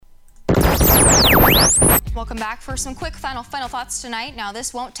Welcome back for some quick final thoughts tonight. Now,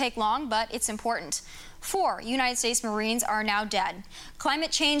 this won't take long, but it's important. 4 United States Marines are now dead.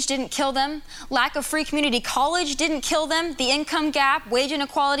 Climate change didn't kill them. Lack of free community college didn't kill them. The income gap, wage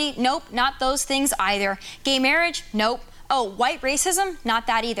inequality, nope, not those things either. Gay marriage, nope. Oh, white racism, not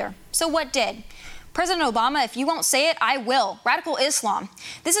that either. So what did? President Obama, if you won't say it, I will. Radical Islam.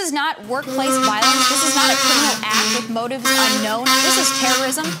 This is not workplace violence. This is not a criminal act with motives unknown. This is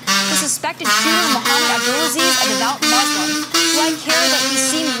terrorism. The suspected shooter, Mohammed Abdulaziz, a devout Muslim. Do I care that he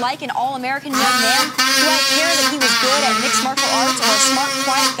seemed like an all-American young man? Do I care that he was good at mixed martial arts or a smart,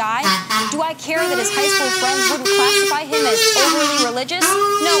 quiet guy? Do I care that his high school friends wouldn't classify him as overly religious?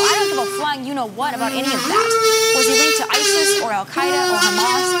 No, I don't give a flying you-know-what about any of that. Was he linked to ISIS or Al-Qaeda or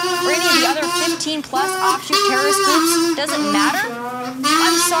Hamas or any of the other 15-plus offshoot terrorist groups? Does it matter?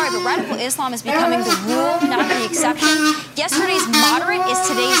 I'm sorry, but radical Islam is becoming the rule, not the exception. Yesterday's moderate is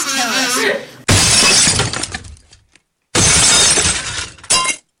today's terrorist.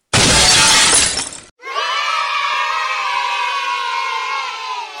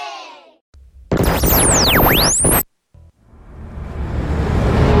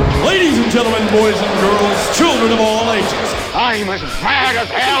 Ladies and gentlemen, boys and girls, children of all ages. I'm as mad as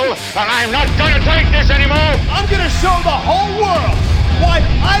hell, and I'm not gonna take this anymore! I'm gonna show the whole world why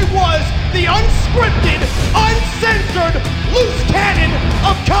I was the unscripted, uncensored, loose cannon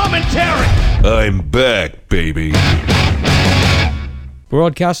of commentary! I'm back, baby.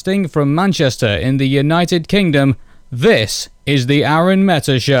 Broadcasting from Manchester in the United Kingdom, this is the Aaron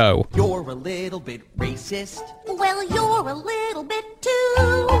Meta Show. You're a little bit racist. Well, you're a little bit too.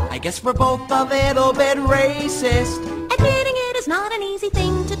 I guess we're both a little bit racist. Admitting it is not an easy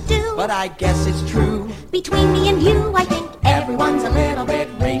thing to do. But I guess it's true. Between me and you, I think everyone's a little bit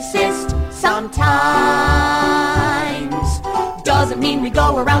racist. Sometimes. Doesn't mean we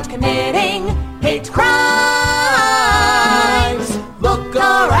go around committing hate crimes. Look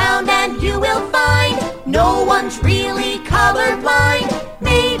around and you will find no one's really colorblind.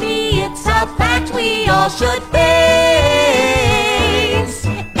 Maybe it's a fact we all should face.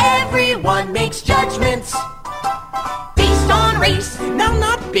 Everyone makes judgments based on race. Now,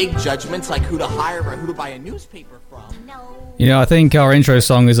 not big judgments like who to hire or who to buy a newspaper from. You know, I think our intro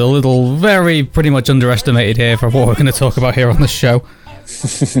song is a little, pretty much underestimated here for what we're going to talk about here on the show.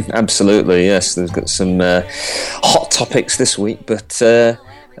 Absolutely, yes. There's got some hot topics this week, but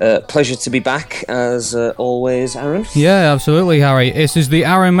pleasure to be back as always, Aaron. Yeah, absolutely, Harry. This is the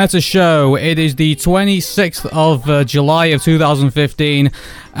Aaron Meta Show. It is the 26th of July of 2015.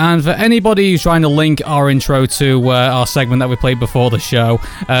 And for anybody who's trying to link our intro to our segment that we played before the show,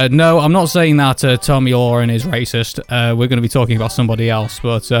 no, I'm not saying that Tommy Lauren is racist. We're going to be talking about somebody else.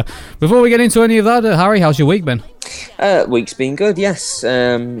 But before we get into any of that, Harry, how's your week been? Week's been good, yes.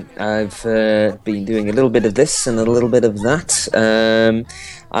 I've been doing a little bit of this and a little bit of that.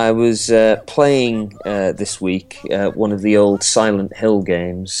 I was playing this week one of the old Silent Hill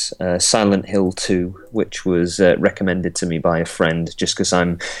games, Silent Hill 2, which was recommended to me by a friend just because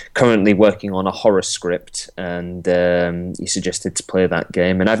I'm currently working on a horror script, and he suggested to play that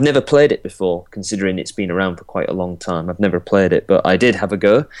game. And I've never played it before, considering it's been around for quite a long time. I've never played it, but I did have a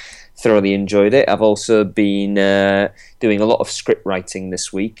go. Thoroughly enjoyed it. I've also been doing a lot of script writing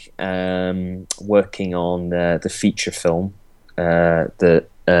this week, working on the feature film that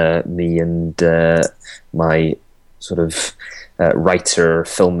me and my sort of writer,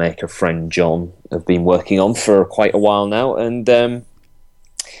 filmmaker friend John have been working on for quite a while now. And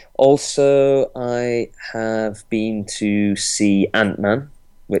also I have been to see Ant-Man,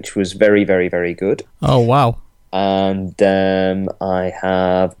 which was very, very, very good. Oh, wow. And I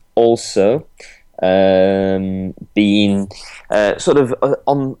have also been sort of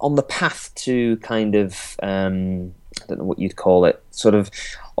on the path to kind of I don't know what you'd call it, sort of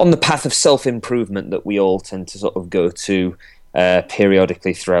on the path of self-improvement that we all tend to sort of go to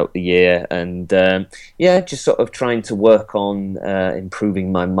periodically throughout the year, and just sort of trying to work on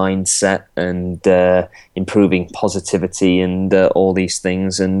improving my mindset and improving positivity and all these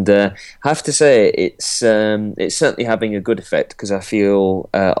things. And I have to say it's certainly having a good effect, because I feel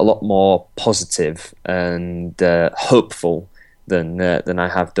a lot more positive and hopeful than I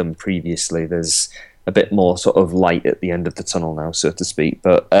have done previously. There's a bit more sort of light at the end of the tunnel now, so to speak.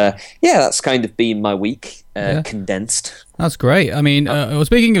 But that's kind of been my week, condensed. That's great. I mean,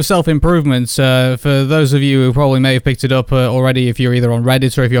 speaking of self-improvement, for those of you who probably may have picked it up already, if you're either on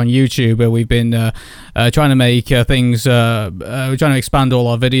Reddit or if you're on YouTube, we've been trying to make things, we're trying to expand all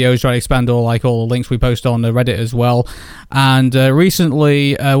our videos, trying to expand all the links we post on Reddit as well. And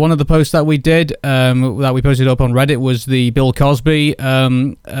recently, one of the posts that we did, that we posted up on Reddit, was the Bill Cosby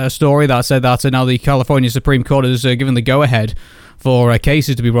story that said that now the California Supreme Court has given the go-ahead for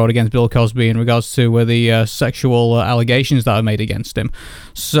cases to be brought against Bill Cosby in regards to the sexual allegations that are made against him.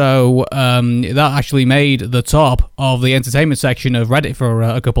 So that actually made the top of the entertainment section of Reddit for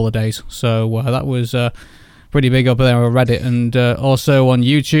a couple of days. So that was pretty big up there on Reddit. And also on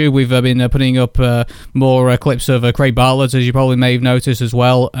YouTube, we've been putting up more clips of Craig Bartlett, as you probably may have noticed as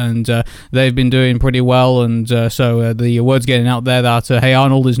well. And they've been doing pretty well. And so the word's getting out there that Hey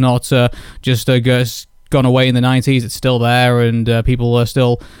Arnold is not just gone away in the 90s. It's still there, and people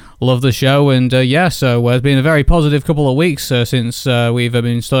still love the show. And so it's been a very positive couple of weeks since we've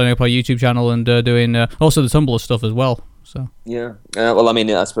been starting up our YouTube channel and doing also the Tumblr stuff as well. So yeah, well, I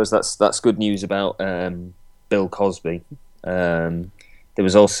mean, I suppose that's good news about Bill Cosby. There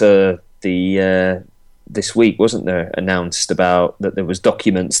was also this week, wasn't there, announced about that there was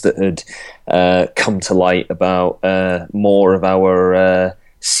documents that had come to light about more of our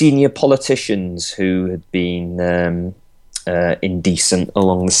senior politicians who had been indecent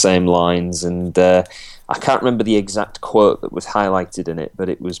along the same lines, and I can't remember the exact quote that was highlighted in it, but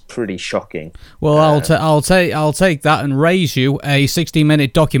it was pretty shocking. Well, I'll take that and raise you a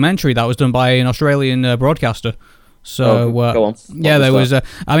 60-minute documentary that was done by an Australian broadcaster. So go on. Yeah, there was. I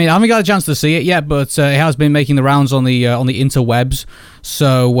mean, I haven't got a chance to see it yet, but it has been making the rounds on the interwebs.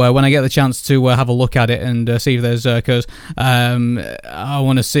 So when I get the chance to have a look at it and see if there's, because I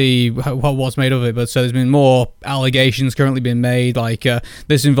want to see what's made of it. But so there's been more allegations currently being made. Like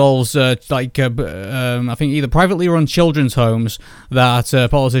this involves I think either privately run children's homes that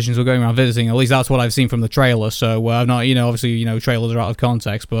politicians were going around visiting. At least that's what I've seen from the trailer. So I've not, obviously, trailers are out of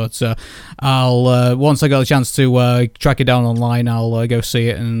context. But I'll once I got a chance to track it down online, I'll go see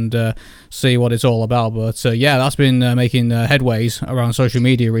it and see what it's all about. But yeah, that's been making headways around social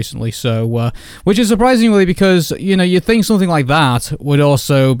media recently. So which is surprising, really, because you'd think something like that would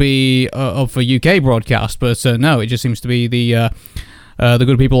also be up for UK broadcast, but no, it just seems to be the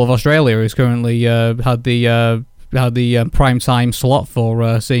good people of Australia who's currently had the prime time slot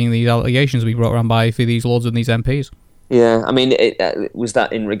for seeing these allegations be brought around by for these lords and these MPs. Yeah, I mean, was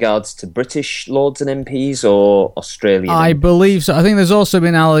that in regards to British lords and MPs or Australian? I believe so. I think there's also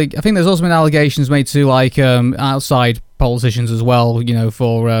been allegations made to outside politicians as well,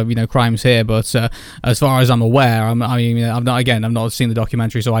 for crimes here. But as far as I'm aware, I've not seen the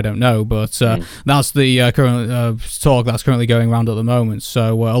documentary, so I don't know. But that's the current talk that's currently going around at the moment.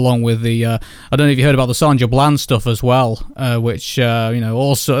 So along with the, I don't know if you heard about the Sandra Bland stuff as well, which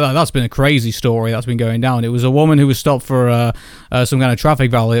also that's been a crazy story that's been going down. It was a woman who was stopped for some kind of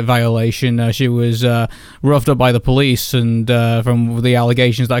traffic violation. She was roughed up by the police, and from the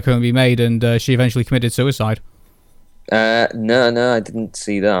allegations that couldn't be made, and she eventually committed suicide. No, I didn't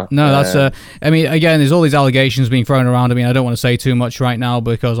see that. No, that's. Again, there's all these allegations being thrown around. I mean, I don't want to say too much right now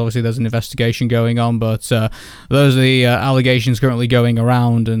because obviously there's an investigation going on. But those are the allegations currently going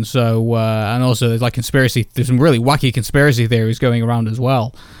around, and so and also there's there's some really wacky conspiracy theories going around as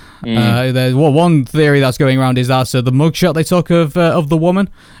well. There's one theory that's going around is that the mugshot they took of the woman.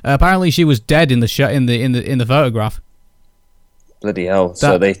 Apparently, she was dead in the photograph. Bloody hell!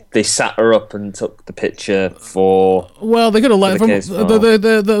 So they sat her up and took the picture for. Well, they could have let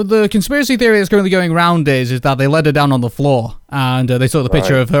the conspiracy theory that's currently going around is that they led her down on the floor and they took the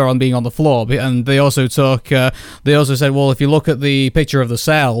picture of her on being on the floor, and they also said, well, if you look at the picture of the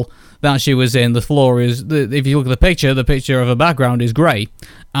cell that she was in, the floor is if you look at the picture of her background is grey,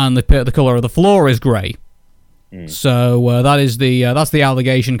 and the color of the floor is grey. So that's the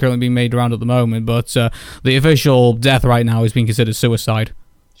allegation currently being made around at the moment, but the official death right now is being considered suicide.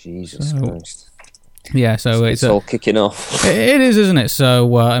 Jesus Christ. Yeah, so it's all kicking off. It is, isn't it? So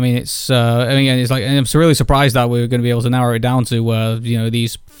it's like, and I'm really surprised that we're going to be able to narrow it down to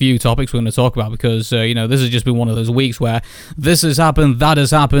these few topics we're going to talk about, because this has just been one of those weeks where this has happened, that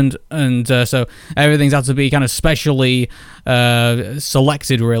has happened, and so everything's had to be kind of specially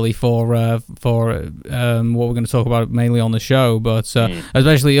selected really for what we're going to talk about mainly on the show. But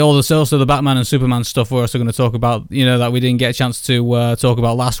especially also the Batman and Superman stuff we're also going to talk about, that we didn't get a chance to talk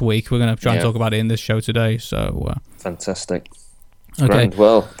about last week. We're going to try and talk about it in this show today. So fantastic. Okay. Grand.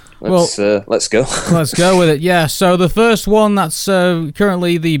 Well, let's go. Let's go with it. Yeah. So the first one that's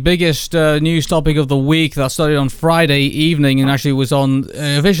currently the biggest news topic of the week that started on Friday evening and actually was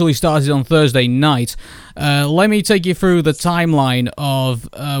officially started on Thursday night. let me take you through the timeline of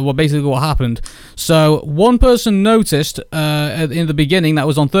what happened. So one person noticed in the beginning, that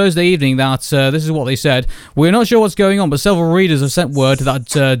was on Thursday evening, that this is what they said: "We're not sure what's going on, but several readers have sent word that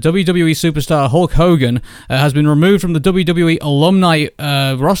WWE superstar Hulk Hogan has been removed from the WWE alumni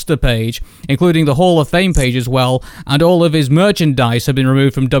roster page, including the Hall of Fame page as well, and all of his merchandise have been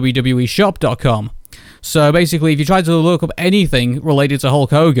removed from WWEshop.com. So basically, if you tried to look up anything related to Hulk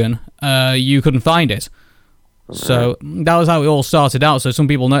Hogan, you couldn't find it. So that was how it all started out. So some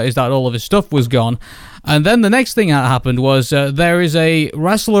people noticed that all of his stuff was gone. And then the next thing that happened was there is a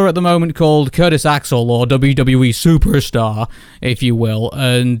wrestler at the moment called Curtis Axel, or WWE Superstar, if you will,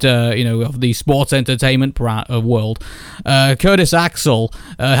 and, of the sports entertainment world. Curtis Axel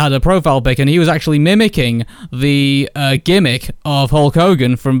had a profile pic, and he was actually mimicking the gimmick of Hulk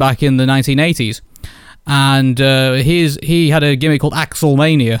Hogan from back in the 1980s. And he had a gimmick called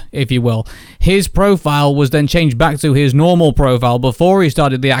Axelmania, if you will. His profile was then changed back to his normal profile before he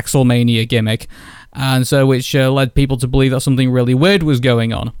started the Axelmania gimmick, and so which led people to believe that something really weird was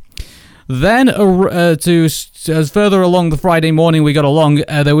going on. Then, as further along the Friday morning we got along,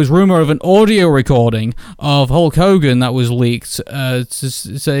 there was rumor of an audio recording of Hulk Hogan that was leaked,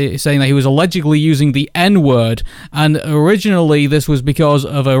 saying that he was allegedly using the N-word, and originally this was because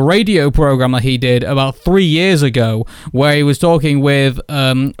of a radio program that he did about 3 years ago, where he was talking with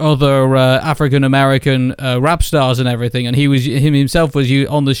other African-American rap stars and everything, and himself was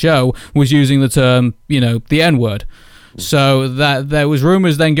on the show was using the term, the N-word. So that there was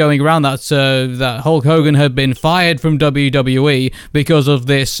rumors then going around that that Hulk Hogan had been fired from WWE because of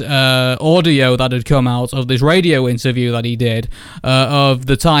this audio that had come out of this radio interview that he did of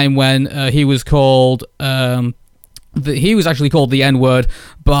the time when he was called. He was actually called the N-word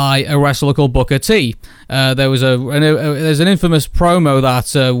by a wrestler called Booker T. There's an infamous promo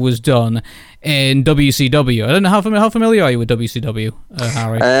that was done in WCW. I don't know how familiar are you with WCW,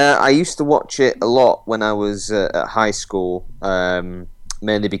 Harry? I used to watch it a lot when I was at high school,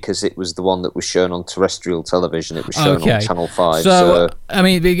 mainly because it was the one that was shown on terrestrial television. It was shown on Channel 5. So, I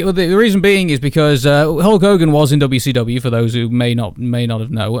mean, the reason being is because Hulk Hogan was in WCW, for those who may not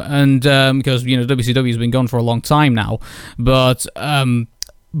have known, and because WCW has been gone for a long time now, but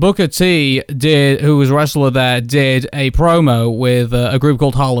Booker T, who was a wrestler there, did a promo with a group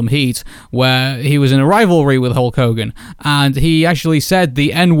called Harlem Heat, where he was in a rivalry with Hulk Hogan, and he actually said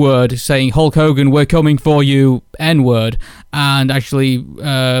the N-word, saying, "Hulk Hogan, we're coming for you, N-word," and actually,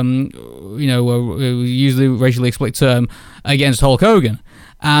 used the racially explicit term against Hulk Hogan.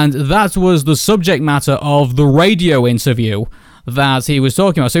 And that was the subject matter of the radio interview that he was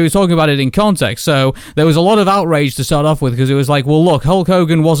talking about. So he was talking about it in context. So there was a lot of outrage to start off with, because it was like, well, look, Hulk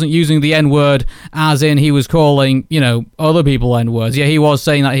Hogan wasn't using the N-word as in he was calling, other people N-words. Yeah, he was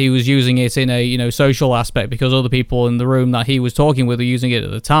saying that he was using it in a, social aspect, because other people in the room that he was talking with were using it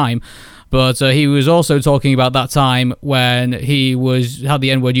at the time. But he was also talking about that time when he had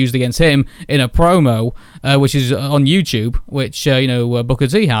the N-word used against him in a promo, which is on YouTube, which, Booker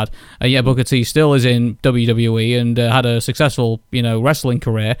T had. Booker T still is in WWE and had a successful, wrestling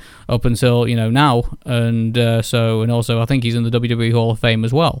career up until, now. And also I think he's in the WWE Hall of Fame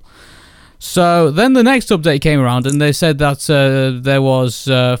as well. So then the next update came around, and they said that there was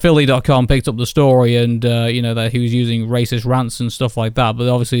Philly.com picked up the story, and that he was using racist rants and stuff like that. But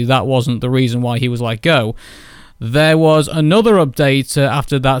obviously that wasn't the reason why he was let go. There was another update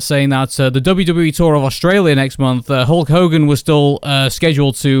after that saying that the WWE tour of Australia next month, Hulk Hogan was still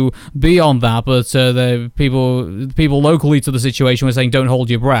scheduled to be on that, but the people locally to the situation were saying, "Don't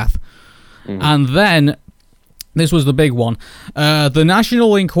hold your breath." Mm-hmm. And then this was the big one. The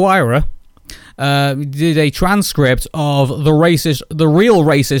National Enquirer did a transcript of the real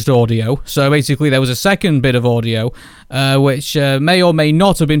racist audio. So basically there was a second bit of audio which may or may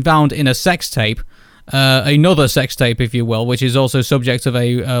not have been found in a sex tape, another sex tape, if you will, which is also subject of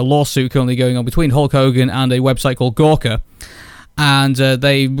a lawsuit currently going on between Hulk Hogan and a website called Gawker. And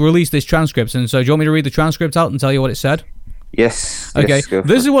they released this transcript. And so do you want me to read the transcript out and tell you what it said? Yes. Okay. Yes,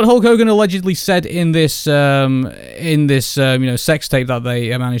 this is what Hulk Hogan allegedly said in this sex tape that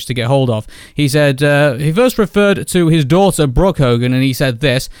they managed to get hold of. He said he first referred to his daughter Brooke Hogan, and he said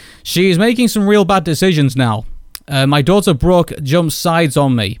this: "She is making some real bad decisions now. My daughter Brooke jumps sides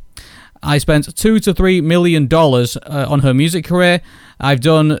on me. I spent $2 to $3 million on her music career. I've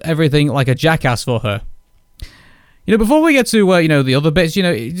done everything like a jackass for her." Before we get to, the other bits,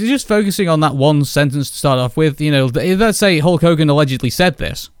 just focusing on that one sentence to start off with, let's say Hulk Hogan allegedly said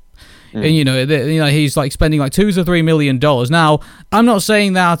this. And, he's like spending like $2 to $3 million. Now, I'm not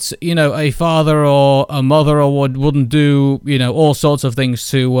saying that, a father or a mother wouldn't do, all sorts of things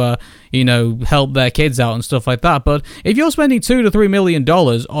to, help their kids out and stuff like that. But if you're spending $2 to $3 million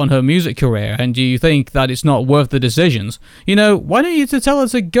on her music career and you think that it's not worth the decisions, why don't you tell her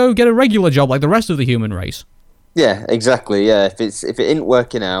to go get a regular job like the rest of the human race? Yeah, exactly. Yeah, if it ain't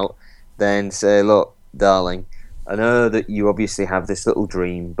working out, then say, look, darling, I know that you obviously have this little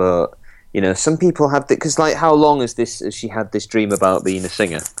dream, but some people have that, because like, how long has she had this dream about being a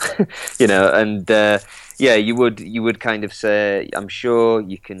singer? And you would kind of say, I'm sure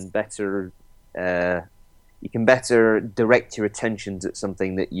you can better direct your attentions at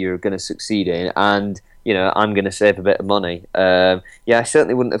something that you're going to succeed in, and I'm going to save a bit of money. I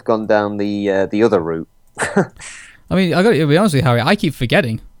certainly wouldn't have gone down the other route. I mean, I got to be honest with you, Harry, I keep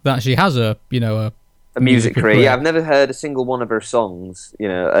forgetting that she has a music career. Yeah, I've never heard a single one of her songs,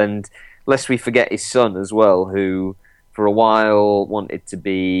 and lest we forget his son as well, who for a while wanted to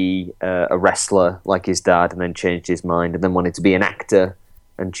be a wrestler like his dad and then changed his mind, and then wanted to be an actor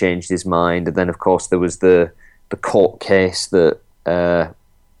and changed his mind, and then of course there was the court case that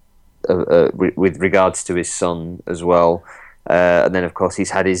with regards to his son as well, and then of course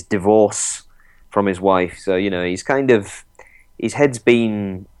he's had his divorce from his wife, so he's kind of, his head's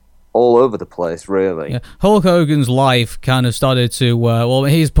been all over the place, really. Yeah. Hulk Hogan's life kind of started to,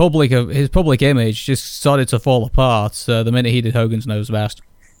 his public image just started to fall apart the minute he did Hogan's Knows Best.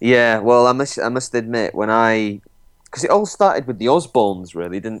 Yeah, well, I must admit, because it all started with the Osbournes,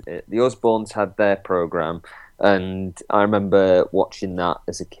 really, didn't it? The Osbournes had their program, and I remember watching that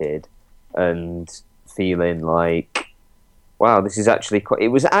as a kid and feeling like, wow, this is actually it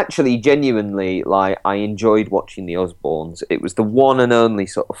was actually genuinely, like, I enjoyed watching the Osbournes. It was the one and only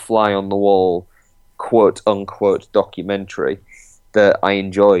sort of fly on the wall, quote unquote, documentary that I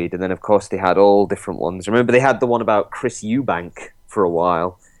enjoyed. And then of course they had all different ones. Remember they had the one about Chris Eubank for a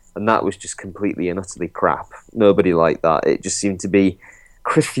while, and that was just completely and utterly crap. Nobody liked that. It just seemed to be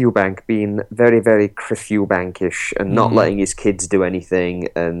Chris Eubank being very, very Chris Eubankish and not letting his kids do anything,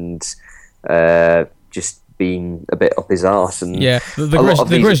 and just being a bit up his arse. And yeah,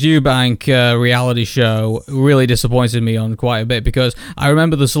 the Chris Eubank reality show really disappointed me on quite a bit, because I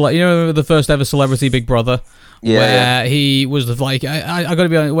remember the first ever Celebrity Big Brother, where he was like, I got to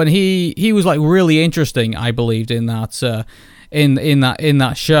be honest, when he was like really interesting, I believed in that. In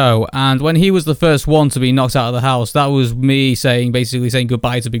that show, and when he was the first one to be knocked out of the house, that was me basically saying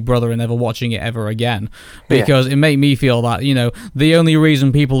goodbye to Big Brother and never watching it ever again, because it made me feel that the only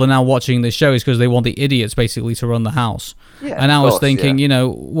reason people are now watching this show is because they want the idiots basically to run the house. And I was thinking,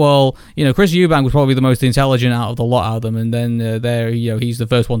 Chris Eubank was probably the most intelligent out of the lot of them, and then he's the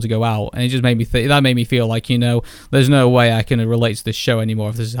first one to go out, and it just made me that made me feel like there's no way I can relate to this show anymore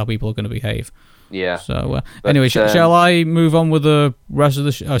if this is how people are going to behave. Yeah. So anyway, shall I move on with the rest of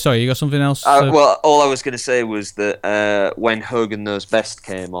the show? Oh, sorry, you got something else? Well, all I was going to say was that when Hogan Knows Best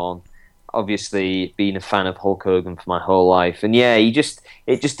came on, obviously being a fan of Hulk Hogan for my whole life, and it just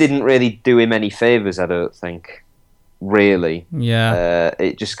didn't really do him any favors, I don't think. Really. Yeah.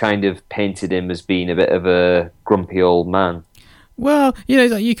 It just kind of painted him as being a bit of a grumpy old man. Well,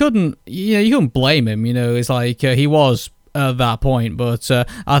 you couldn't blame him. It's like he was at that point, but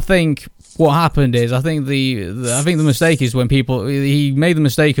I think what happened is, I think the mistake is when he made the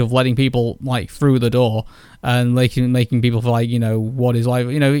mistake of letting people like through the door and making people feel like what is life.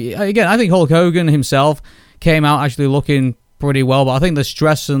 Again, I think Hulk Hogan himself came out actually looking pretty well, but I think the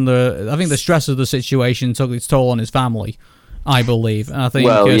stress of the situation took its toll on his family, I believe. And I think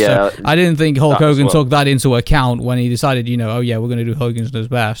so I didn't think Hulk Hogan took that into account when he decided, we're going to do Hogan's Knows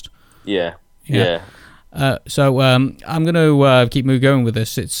Best. Yeah. So I'm going to keep going with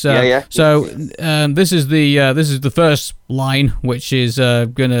this. It's So this is the first line, which is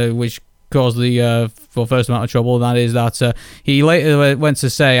which caused the first amount of trouble. And that is that he later went to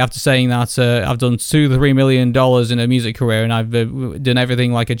say, after saying that I've done $2 to $3 million in a music career and I've done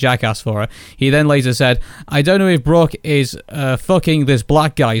everything like a jackass for her. He then later said, "I don't know if Brooke is fucking this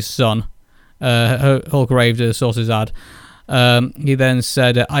black guy's son." Hulk raved, sources add. He then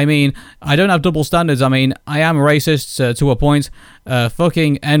said, "I mean, I don't have double standards. I mean, I am racist to a point.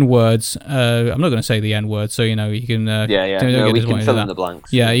 Fucking N-words. I'm not going to say the N-word, so, you can... we can fill in the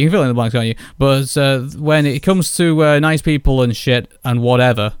blanks. Yeah, you can fill in the blanks, can't you? But when it comes to nice people and shit and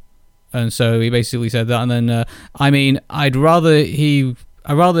whatever," and so he basically said that, and then, I mean, I'd rather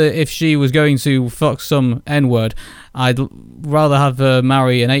if she was going to fuck some N-word, I'd rather have her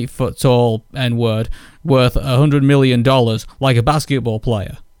marry an 8-foot-tall N-word worth $100 million like a basketball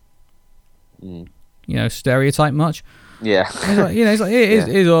player. Stereotype much? Yeah.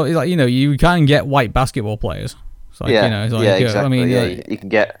 It's like you can get white basketball players. It's like, exactly. I mean, you can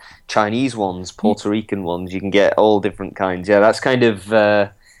get Chinese ones, Puerto Rican ones. You can get all different kinds. Yeah, that's kind of.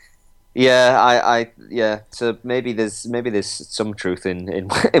 So maybe there's some truth in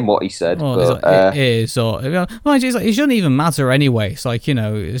what he said. Well, but, it is. Or mind you, it's like, it shouldn't even matter anyway. It's like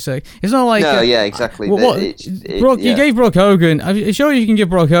it's not like no, yeah, exactly. You gave Brooke Hogan. I'm sure you can give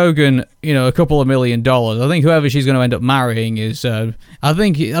Brooke Hogan, a couple of $1 million. I think whoever she's going to end up marrying is. I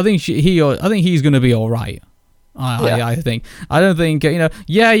think he's going to be all right. I think. I don't think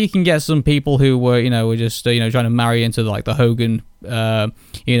you can get some people who were just trying to marry into like the Hogan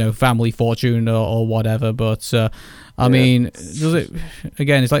family fortune or whatever, but I mean, does it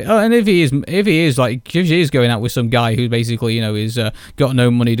again? It's like, and if he is going out with some guy who basically is got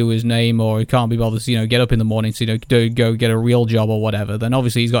no money to his name, or he can't be bothered to get up in the morning to go get a real job or whatever, then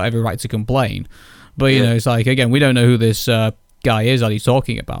obviously he's got every right to complain. But it's like, again, we don't know who this guy is that he's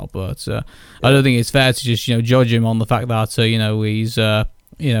talking about, but I don't think it's fair to just judge him on the fact that he's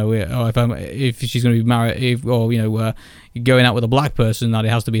if she's going to be married, going out with a black person, that it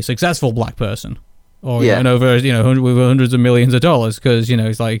has to be a successful black person, or and over with hundreds of millions of dollars, because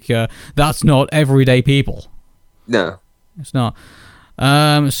it's like that's not everyday people. No, it's not.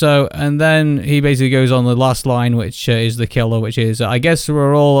 So, and then he basically goes on the last line, which is the killer, which is, I guess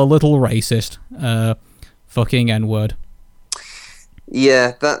we're all a little racist. Fucking N-word.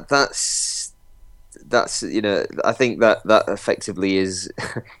 Yeah, that's I think that effectively is,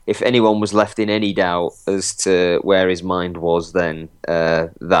 if anyone was left in any doubt as to where his mind was, then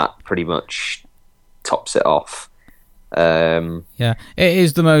that pretty much tops it off. Yeah, it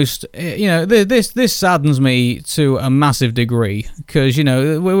is the most. This saddens me to a massive degree, because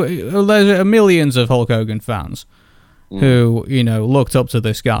there's millions of Hulk Hogan fans who looked up to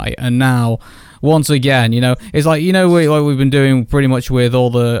this guy, and now once again, it's like like we've been doing pretty much with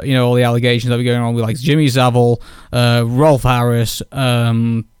all the all the allegations that were going on with like Jimmy Savile, Rolf Harris,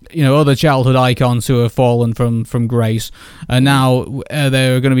 other childhood icons who have fallen from grace, and now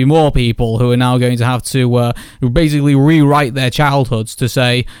there are going to be more people who are now going to have to basically rewrite their childhoods to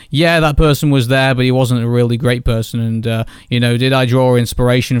say, yeah, that person was there, but he wasn't a really great person, and did I draw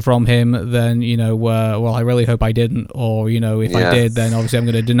inspiration from him? Then well, I really hope I didn't, or if I did, then obviously I'm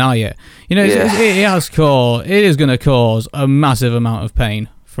going to deny it. It is going to cause a massive amount of pain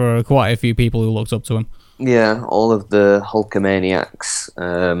for quite a few people who looked up to him. Yeah, all of the Hulkamaniacs.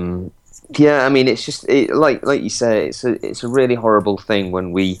 I mean, it's just like you say, it's a really horrible thing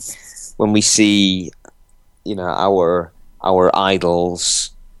when we see our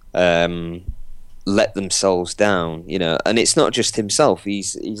idols let themselves down, and it's not just himself.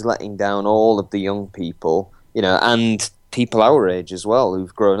 He's letting down all of the young people, and people our age as well,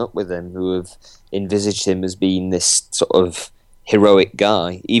 who've grown up with him, who have envisaged him as being this sort of heroic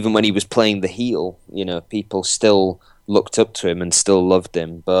guy. Even when he was playing the heel, people still looked up to him and still loved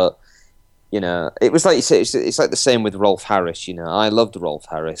him. But it was like you say, it's like the same with Rolf Harris. I loved Rolf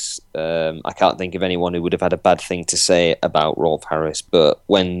Harris. I can't think of anyone who would have had a bad thing to say about Rolf Harris. But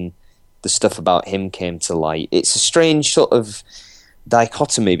when the stuff about him came to light, it's a strange sort of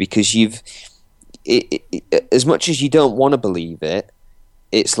dichotomy, because as much as you don't want to believe it,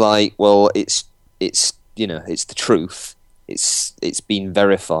 it's like, well, it's the truth. It's been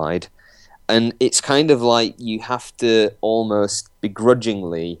verified, and it's kind of like you have to almost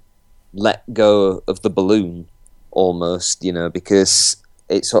begrudgingly let go of the balloon, almost, because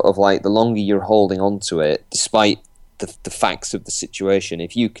it's sort of like the longer you're holding on to it, despite the facts of the situation,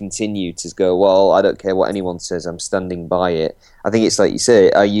 if you continue to go, well, I don't care what anyone says, I'm standing by it. I think it's like you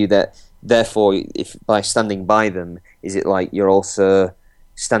say, are you that? Therefore, if by standing by them, is it like you're also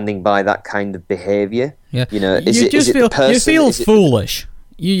standing by that kind of behaviour? Yeah. You feel foolish.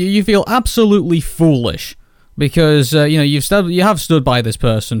 You feel absolutely foolish, because you have stood by this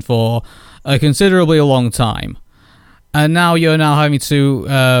person for a considerably long time, and now you're having to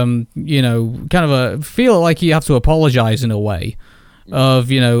kind of feel like you have to apologise in a way of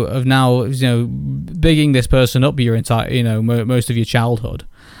now bigging this person up your entire most of your childhood.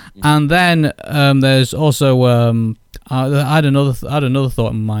 And then there's also I had another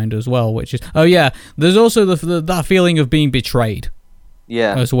thought in mind as well, which is there's also that feeling of being betrayed.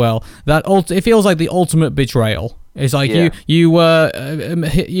 Yeah. As well, it feels like the ultimate betrayal. It's like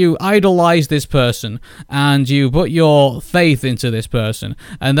you idolize this person and you put your faith into this person,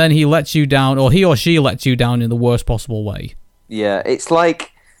 and then he lets you down, or he or she lets you down in the worst possible way. Yeah, it's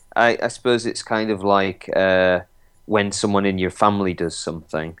like I suppose it's kind of like when someone in your family does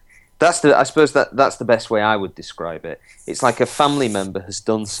something. I suppose that's the best way I would describe it. It's like a family member has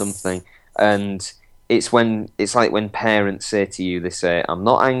done something, and it's like when parents say to you, they say, "I'm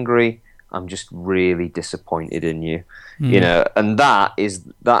not angry, I'm just really disappointed in you," you know, and that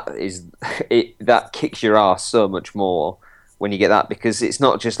kicks your ass so much more when you get that, because it's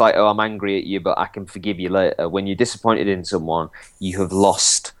not just like, "Oh, I'm angry at you, but I can forgive you later." When you're disappointed in someone, you have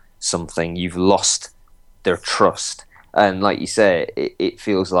lost something. You've lost their trust, and like you say, it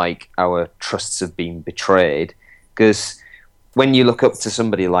feels like our trusts have been betrayed, because when you look up to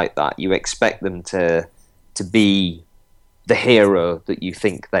somebody like that, you expect them to be the hero that you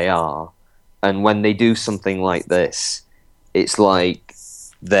think they are. And when they do something like this, it's like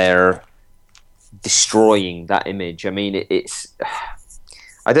they're destroying that image. I mean, it's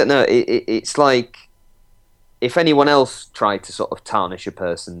I don't know. It's like if anyone else tried to sort of tarnish a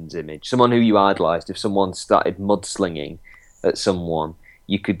person's image, someone who you idolised, if someone started mudslinging at someone,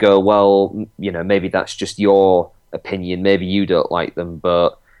 you could go, well, you know, maybe that's just your opinion, maybe you don't like them,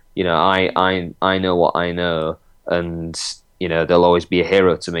 but you know, I know what I know, and you know, they'll always be a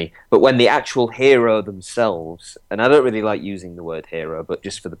hero to me. But when the actual hero themselves, and I don't really like using the word hero, but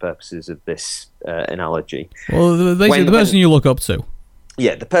just for the purposes of this analogy, well, basically the person you look up to.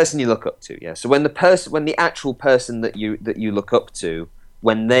 Yeah, the person you look up to. Yeah. So when the actual person that you look up to,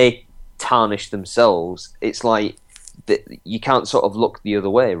 when they tarnish themselves, it's like you can't sort of look the other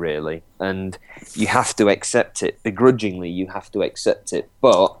way, really, and you have to accept it begrudgingly. You have to accept it.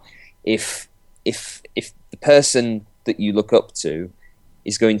 But if the person that you look up to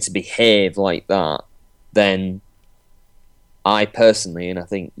is going to behave like that, then I personally, and I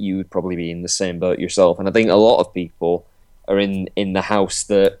think you would probably be in the same boat yourself, and I think a lot of people are in the house,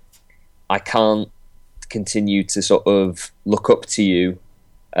 that I can't continue to sort of look up to you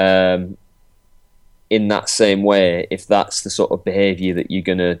in that same way if that's the sort of behaviour that you're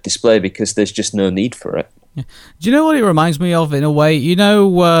going to display, because there's just no need for it. Yeah. Do you know what it reminds me of in a way? You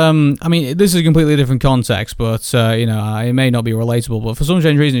know, I mean, this is a completely different context, but, you know, it may not be relatable, but for some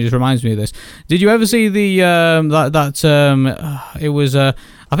strange reason it just reminds me of this. Did you ever see the, it was,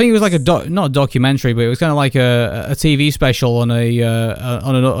 I think it was like not a documentary, but it was kind of like a TV special on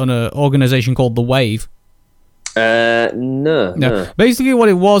an organisation called The Wave. No. Basically, what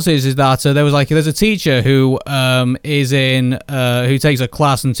it was is that there's a teacher who who takes a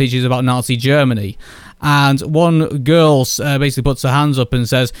class and teaches about Nazi Germany, and one girl basically puts her hands up and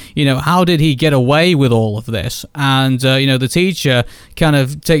says, you know, how did he get away with all of this? And you know, the teacher kind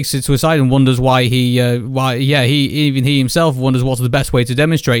of takes it to a side and wonders why he himself wonders what's the best way to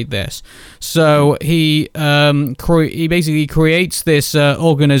demonstrate this. So he basically creates this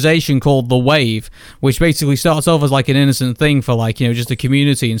organization called The Wave, which basically starts off as like an innocent thing for, like, you know, just a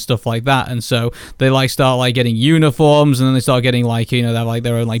community and stuff like that. And so they like start like getting uniforms, and then they start getting, like, you know, they have like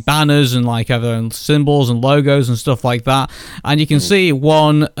their own like banners and like have their own symbols and logos and stuff like that. And you can see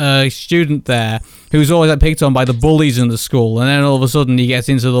one student there who's always like picked on by the bullies in the school, and then all of a sudden he gets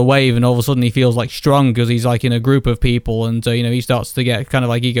into The Wave, and all of a sudden he feels like strong because he's like in a group of people, and you know, he starts to get kind of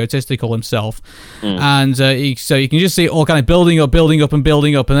like egotistical himself. And so you can just see it all kind of building up,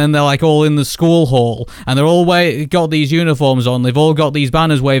 and then they're like all in the school hall, and they're all got these uniforms on, they've all got these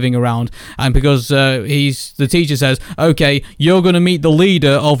banners waving around, and because the teacher says, okay, you're going to meet the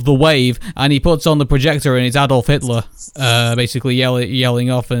leader of The Wave, and he puts on the projector and it's Adolf Hitler basically yelling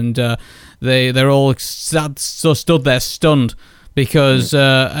off, and they're all stood there stunned because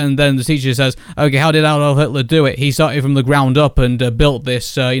and then the teacher says, okay, how did Adolf Hitler do it? He started from the ground up and built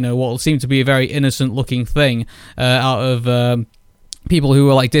this you know, what seemed to be a very innocent looking thing out of people who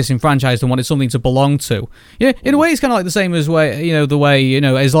were like disenfranchised and wanted something to belong to. Yeah, in a way, it's kind of like the same as the way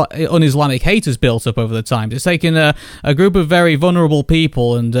un-Islamic hate has built up over the time. It's taken a group of very vulnerable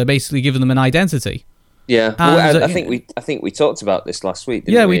people and basically given them an identity. Yeah, well, I think we talked about this last week.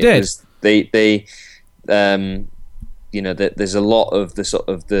 Didn't we? We did. They you know, there's a lot of the sort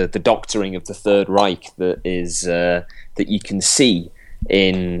of the doctoring of the Third Reich that is that you can see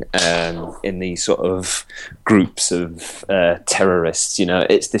in these sort of groups of terrorists. You know,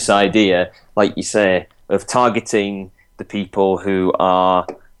 it's this idea, like you say, of targeting the people who are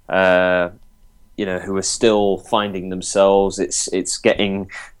you know, who are still finding themselves. It's getting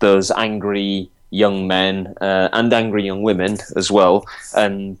those angry young men and angry young women as well,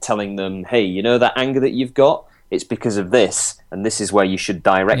 and telling them, hey, you know, that anger that you've got, it's because of this, and this is where you should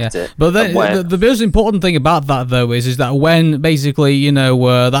direct it. But the most important thing about that, though, is that when basically, you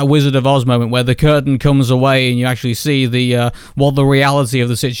know, that Wizard of Oz moment where the curtain comes away and you actually see the what the reality of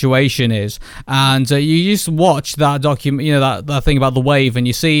the situation is, and you just watch that document, you know, that thing about The Wave, and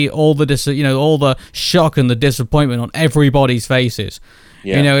you see all the all the shock and the disappointment on everybody's faces.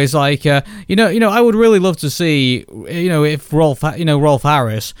 Yeah. You know, it's like I would really love to see if Rolf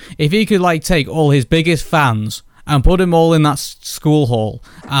Harris, if he could like take all his biggest fans and put them all in that school hall,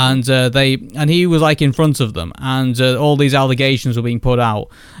 and he was like in front of them, and all these allegations were being put out.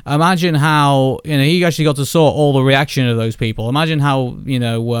 Imagine how he actually got to saw all the reaction of those people. Imagine how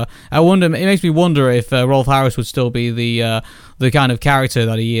I wonder. It makes me wonder if Rolf Harris would still be the kind of character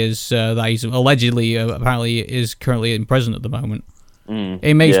that he is, that he's allegedly apparently is currently in prison at the moment.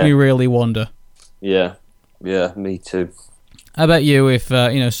 It makes me really wonder. Yeah, me too. I bet you if,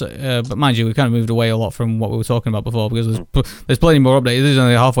 but mind you, we've kind of moved away a lot from what we were talking about before, because there's plenty more updates. This is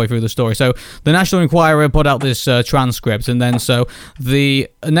only halfway through the story. So the National Enquirer put out this transcript, and then so the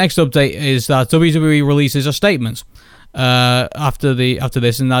next update is that WWE releases a statement after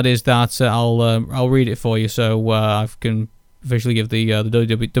this, and that is that I'll read it for you, so I can officially give the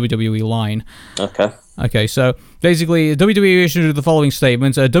WWE line. Okay, so basically, WWE issued the following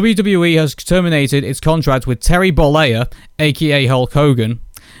statement. WWE has terminated its contract with Terry Bollea, a.k.a. Hulk Hogan,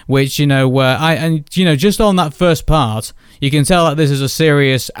 which, just on that first part, you can tell that this is a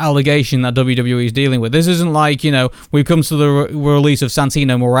serious allegation that WWE is dealing with. This isn't like, we've come to the release of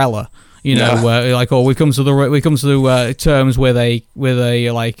Santino Marella. We've come to terms with a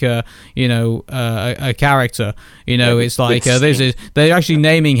character. It's like they're actually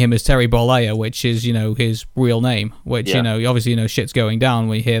naming him as Terry Bollea, which is his real name. Which obviously shit's going down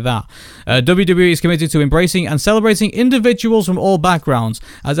when you hear that. WWE is committed to embracing and celebrating individuals from all backgrounds,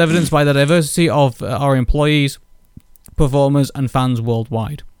 as evidenced by the diversity of our employees, performers, and fans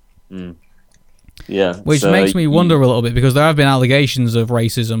worldwide. Yeah, which makes me wonder a little bit, because there have been allegations of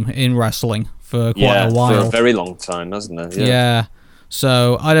racism in wrestling for quite a while. For a very long time, hasn't there? Yeah.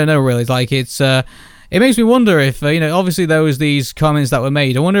 So I don't know really. Like it makes me wonder if obviously there was these comments that were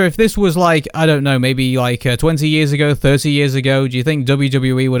made. I wonder if this was like, I don't know, maybe like 20 years ago, 30 years ago. Do you think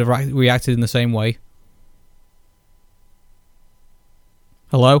WWE would have reacted in the same way?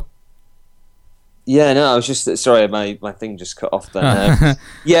 Hello? Yeah, no, I was just sorry, my thing just cut off there.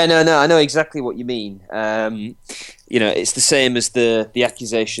 No, I know exactly what you mean. It's the same as the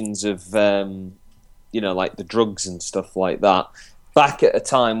accusations of like the drugs and stuff like that. Back at a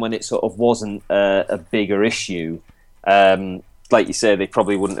time when it sort of wasn't a bigger issue, like you say, they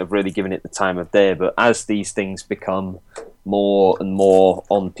probably wouldn't have really given it the time of day. But as these things become more and more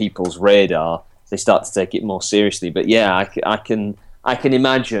on people's radar, they start to take it more seriously. But yeah, I can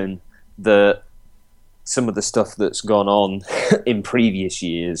imagine that some of the stuff that's gone on in previous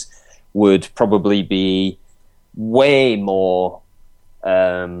years would probably be way more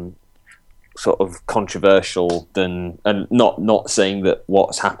sort of controversial than, and not saying that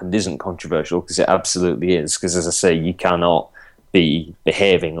what's happened isn't controversial, because it absolutely is, because as I say, you cannot be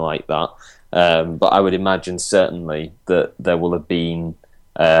behaving like that. But I would imagine certainly that there will have been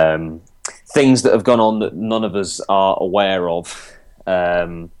things that have gone on that none of us are aware of,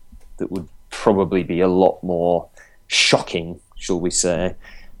 that would probably be a lot more shocking, shall we say,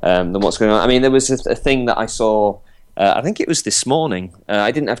 than what's going on. I mean, there was a thing that I saw, I think it was this morning.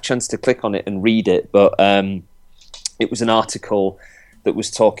 I didn't have a chance to click on it and read it, but it was an article that was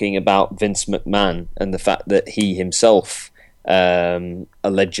talking about Vince McMahon and the fact that he himself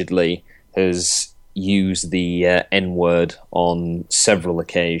allegedly has used the N-word on several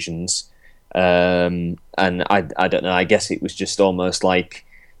occasions. And I don't know, I guess it was just almost like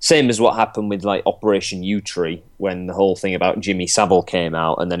same as what happened with like Operation U-Tree, when the whole thing about Jimmy Savile came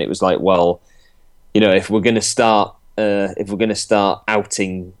out, and then it was like, well, if we're going to start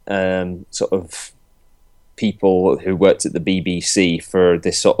outing sort of people who worked at the BBC for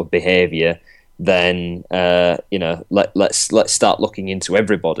this sort of behaviour, then let's start looking into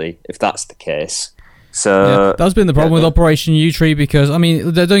everybody if that's the case. So that's been the problem with Operation U-Tree, because I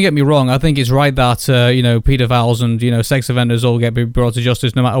mean, don't get me wrong, I think it's right that paedophiles and sex offenders all get brought to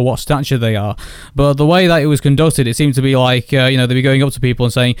justice no matter what stature they are. But the way that it was conducted, it seemed to be like they'd be going up to people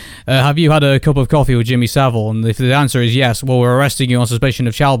and saying, "Have you had a cup of coffee with Jimmy Savile?" And if the answer is yes, well, we're arresting you on suspicion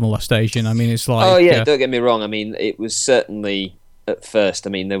of child molestation. I mean, it's like, don't get me wrong. I mean, it was certainly at first. I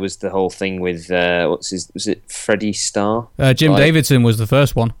mean, there was the whole thing with was it Freddie Starr? Jim Davidson was the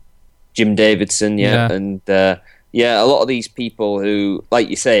first one. Jim Davidson, and a lot of these people who, like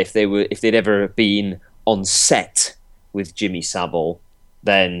you say, if they'd ever been on set with Jimmy Savile,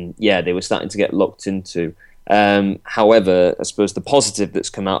 then they were starting to get looked into. However, I suppose the positive that's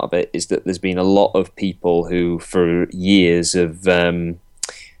come out of it is that there's been a lot of people who, for years, have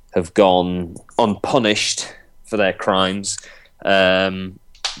gone unpunished for their crimes.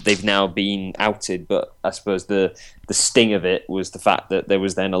 They've now been outed, but I suppose the sting of it was the fact that there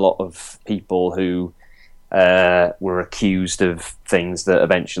was then a lot of people who were accused of things that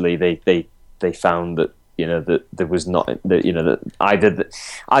eventually they found that that there was not that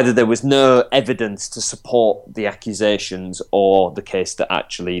either there was no evidence to support the accusations or the case that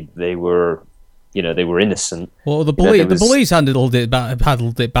actually they were innocent. Well, the police handled it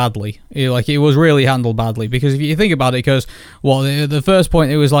badly. It was really handled badly, because if you think about it, because the first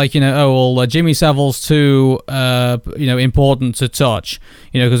point, it was like, Jimmy Savile's too important to touch,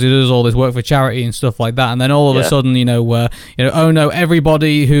 because he does all this work for charity and stuff like that, and then all of a sudden, oh no,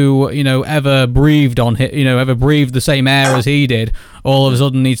 everybody who ever breathed ever breathed the same air as he did, all of a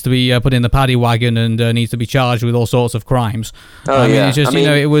sudden needs to be put in the paddy wagon and needs to be charged with all sorts of crimes. It's just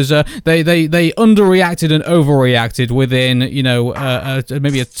it was they underreacted and overreacted within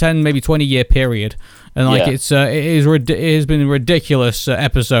maybe a 10, maybe 20 year period, and it has been a ridiculous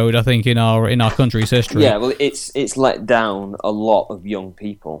episode, I think, in our country's history. Yeah, well, it's let down a lot of young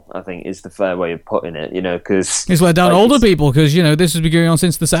people, I think, is the fair way of putting it. Because it's let down older people, because this has been going on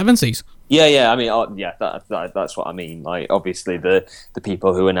since the 70s. Yeah. I mean, that's what I mean. Like, obviously, the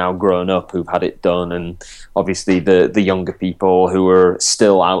people who are now grown up, who've had it done, and obviously the younger people who are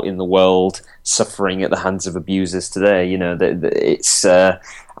still out in the world suffering at the hands of abusers today. It's.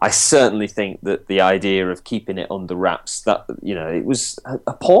 I certainly think that the idea of keeping it under wraps, that it was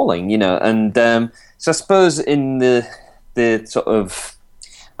appalling. And so I suppose in the sort of,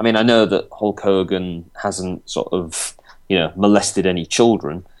 I mean, I know that Hulk Hogan hasn't sort of molested any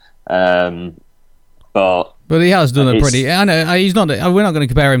children. But he has done a pretty. I know he's not. We're not going to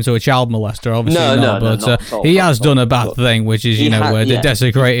compare him to a child molester, obviously. But he has done a bad thing, which is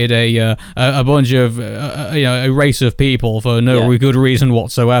desecrated a bunch of a race of people for no good reason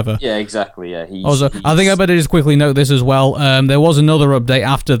whatsoever. Yeah, exactly. Yeah. I think I better just quickly note this as well. There was another update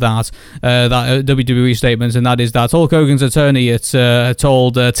after that WWE statement, and that is that Hulk Hogan's attorney had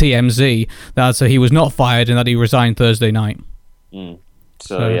told TMZ that he was not fired and that he resigned Thursday night.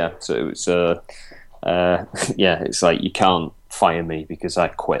 So it was. It's like, you can't fire me because I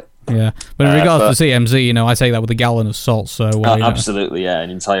quit. Yeah, but in regards to TMZ, I take that with a gallon of salt. So absolutely, an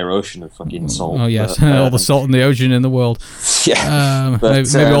entire ocean of fucking salt. Oh yes, all the salt in the ocean in the world. Yeah,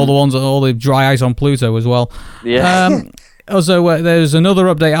 maybe all the dry ice on Pluto as well. Yeah. Also, there's another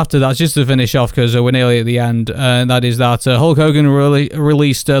update after that, just to finish off, because we're nearly at the end, and that is that Hulk Hogan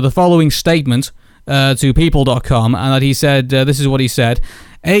released the following statement to People.com, and that he said, this is what he said: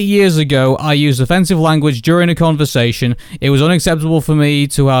 8 years ago, I used offensive language during a conversation. It was unacceptable for me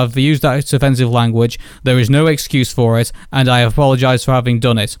to have used that offensive language. There is no excuse for it, and I apologize for having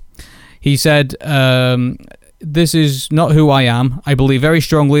done it. He said, this is not who I am. I believe very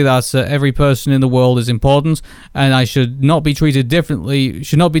strongly that every person in the world is important, and I should not be treated differently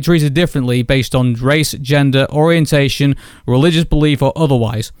based on race, gender, orientation, religious belief, or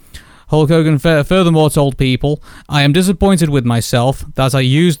otherwise. Hulk Hogan furthermore told People, I am disappointed with myself that I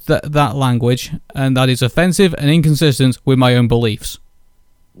used that language, and that is offensive and inconsistent with my own beliefs.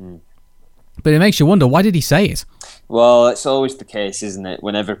 But it makes you wonder, why did he say it? Well, it's always the case, isn't it?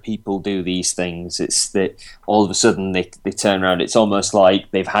 Whenever people do these things, it's that all of a sudden they turn around. It's almost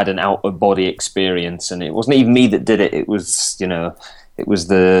like they've had an out-of-body experience, and it wasn't even me that did it. It was, it was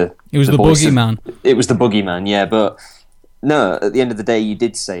the boogeyman. It was the boogeyman, yeah, but... No, at the end of the day, you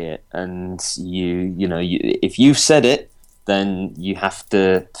did say it, and if you've said it, then you have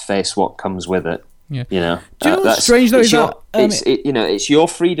to face what comes with it. Yeah. Do you know what's strange though? It's your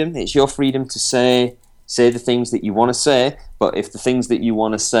freedom. It's your freedom to say the things that you want to say. But if the things that you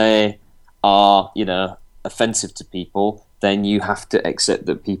want to say are offensive to people, then you have to accept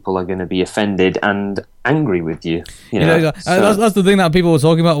that people are going to be offended and angry with you. That's the thing that people were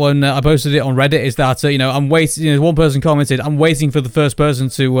talking about when I posted it on Reddit, is that I'm waiting. One person commented, "I'm waiting for the first person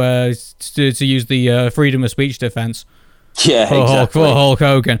to use the freedom of speech defense." Yeah, exactly. For Hulk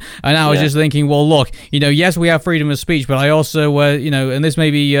Hogan. And I was just thinking, well, look, yes, we have freedom of speech, but I also, and this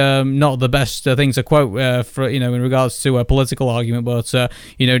may be not the best thing to quote for, in regards to a political argument, but, do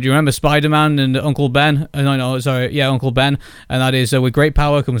you remember Spider-Man and Uncle Ben? Uncle Ben. And that is, with great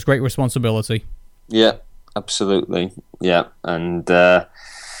power comes great responsibility. Yeah, absolutely. Yeah, and...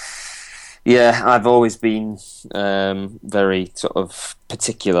 I've always been very sort of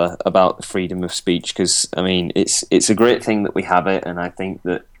particular about the freedom of speech, because I mean it's a great thing that we have it, and I think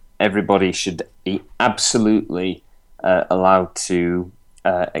that everybody should be absolutely allowed to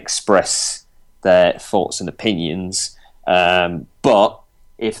express their thoughts and opinions. But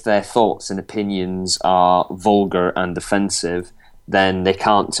if their thoughts and opinions are vulgar and offensive, then they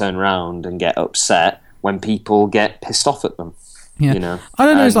can't turn around and get upset when people get pissed off at them. Yeah. You know, I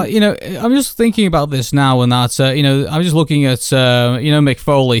don't know. It's like, I'm just thinking about this now, and that I'm just looking at Mick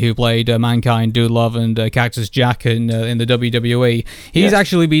Foley, who played Mankind, Dude Love, and Cactus Jack in the WWE. He's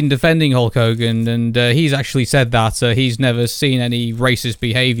actually been defending Hulk Hogan, and he's actually said that he's never seen any racist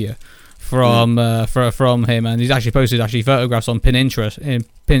behavior from him, and he's actually posted photographs on Pinterest.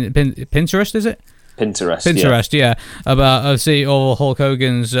 Pinterest, is it? Pinterest, yeah. About see all Hulk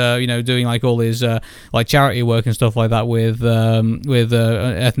Hogan's, doing like all his like charity work and stuff like that with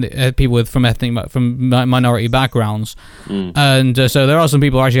ethnic people from minority backgrounds, and so there are some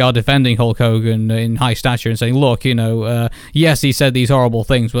people who actually are defending Hulk Hogan in high stature and saying, look, yes, he said these horrible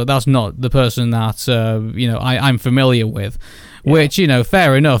things, but that's not the person that I'm familiar with. Yeah. Which,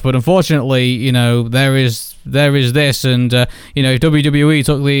 fair enough, but unfortunately, there is this, and if WWE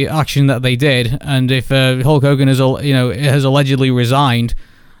took the action that they did, and if Hulk Hogan has allegedly resigned,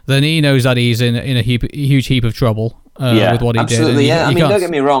 then he knows that he's in a huge heap of trouble with what he absolutely, did. Yeah, I mean, don't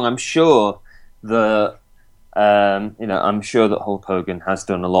get me wrong. I'm sure that Hulk Hogan has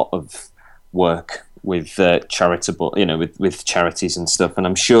done a lot of work with charitable, with charities and stuff, and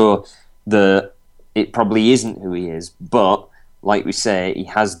I'm sure that it probably isn't who he is, but like we say, he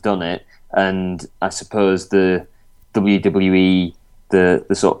has done it, and I suppose the WWE, the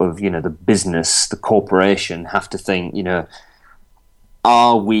sort of, the business, the corporation have to think,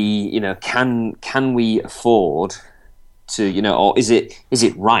 are we, can we afford to, or is it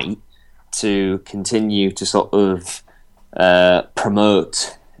right to continue to sort of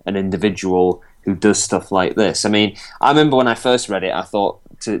promote an individual who does stuff like this? I mean, I remember when I first read it, I thought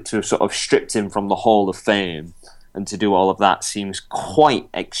to sort of strip him from the Hall of Fame and to do all of that seems quite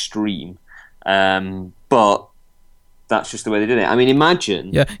extreme, but that's just the way they did it. I mean,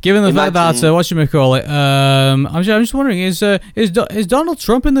 imagine. Yeah, given the fact that whatchamacallit, I'm just wondering, is Donald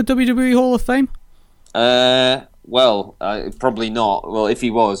Trump in the WWE Hall of Fame? Well, probably not. Well, if he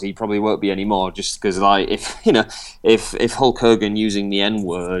was, he probably won't be anymore. Just because, like, if Hulk Hogan using the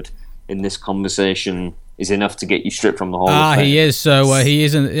N-word in this conversation is enough to get you stripped from the Hall of Fame. He is. So he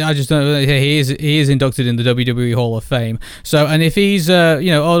isn't. I just don't know. He is inducted in the WWE Hall of Fame. So, and if he's, out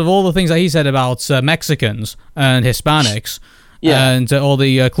of all the things that he said about Mexicans and Hispanics, and all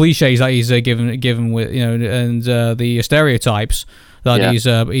the cliches that he's given with, and the stereotypes that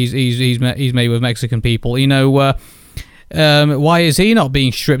he's made with Mexican people, why is he not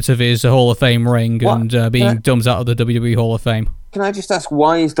being stripped of his Hall of Fame ring and being dumped out of the WWE Hall of Fame? Can I just ask,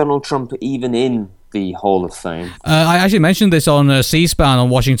 why is Donald Trump even in the Hall of Fame? I actually mentioned this on C-SPAN on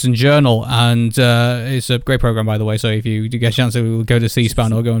Washington Journal, and it's a great program, by the way, so if you do get a chance to go to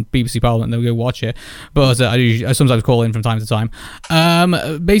C-SPAN or go on BBC Parliament, then go watch it, but I sometimes call in from time to time.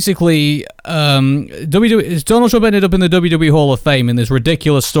 Basically, Donald Trump ended up in the WWE Hall of Fame in this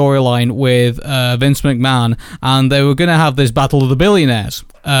ridiculous storyline with Vince McMahon, and they were going to have this Battle of the Billionaires.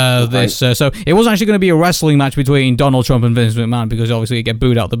 So it wasn't actually going to be a wrestling match between Donald Trump and Vince McMahon, because obviously he'd get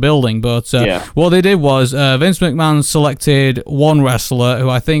booed out the building, but what they did was Vince McMahon selected one wrestler who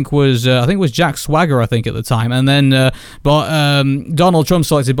I think was Jack Swagger, I think, at the time, and then Donald Trump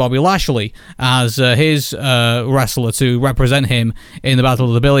selected Bobby Lashley as his wrestler to represent him in the Battle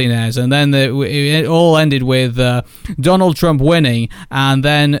of the Billionaires, and then it all ended with Donald Trump winning, and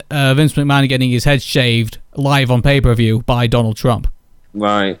then Vince McMahon getting his head shaved live on pay-per-view by Donald Trump.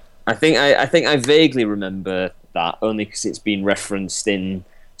 Right. I think I vaguely remember that, only because it's been referenced in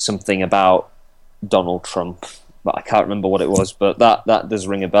something about Donald Trump, but I can't remember what it was, but that does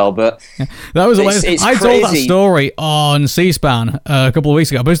ring a bell. But that was I told that story on C-SPAN a couple of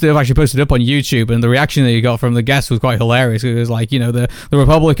weeks ago. I've actually posted it up on YouTube, and the reaction that you got from the guests was quite hilarious. It was like, the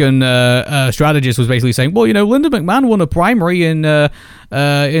Republican strategist was basically saying, well, Linda McMahon won a primary in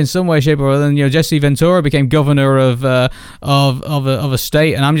some way, shape, or other. And, Jesse Ventura became governor of a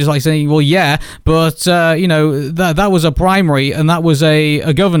state, and I'm just like saying, well, yeah, but that was a primary, and that was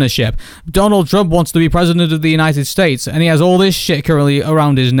a governorship. Donald Trump wants to be president of the United States, and he has all this shit currently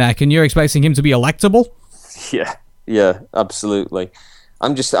around his neck, and you're expecting him to be electable? Yeah, absolutely.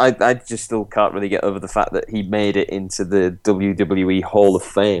 I just still can't really get over the fact that he made it into the WWE Hall of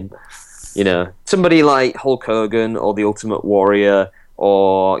Fame. Somebody like Hulk Hogan or the Ultimate Warrior,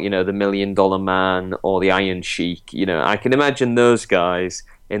 or the $1 Million Man, or the Iron Sheik. I can imagine those guys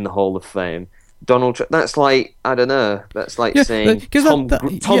in the Hall of Fame. Donald Trump, that's like, I don't know, that's like saying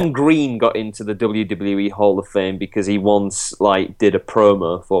Tom Green got into the WWE Hall of Fame because he once did a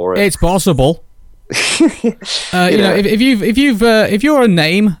promo for it. It's possible. If you're a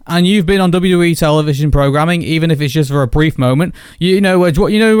name and you've been on WWE television programming, even if it's just for a brief moment,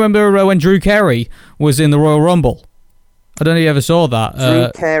 remember when Drew Carey was in the Royal Rumble? I don't know if you ever saw that. Drew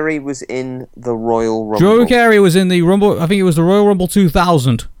Carey was in the Royal Rumble. Drew Carey was in the Rumble. I think it was the Royal Rumble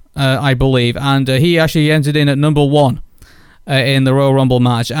 2000, I believe, and he actually entered in at number 1 in the Royal Rumble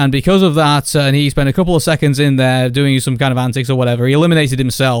match. And because of that, and he spent a couple of seconds in there doing some kind of antics or whatever, he eliminated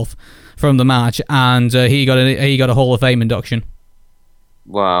himself from the match, and he got a Hall of Fame induction.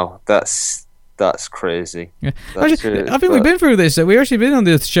 Wow, that's crazy. Yeah. Actually, I think we've been through this. We've actually been on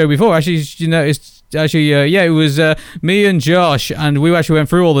this show before. Actually, it was me and Josh, and we actually went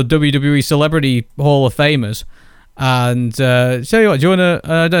through all the WWE Celebrity Hall of Famers. And tell you what, do you want to?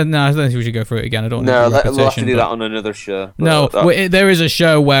 I don't think we should go through it again. I don't. No, we'll have to do that on another show. No, there is a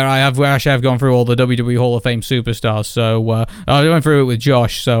show where I've gone through all the WWE Hall of Fame superstars. So I went through it with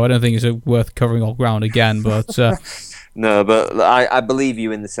Josh. So I don't think it's worth covering all ground again. But no, but I believe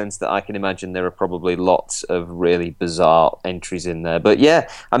you in the sense that I can imagine there are probably lots of really bizarre entries in there. But yeah,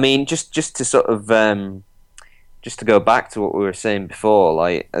 I mean, just to sort of just to go back to what we were saying before,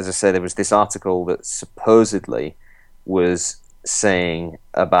 like as I say, there was this article that supposedly was saying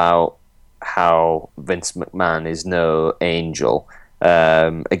about how Vince McMahon is no angel.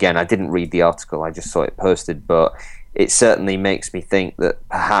 Again, I didn't read the article; I just saw it posted, but it certainly makes me think that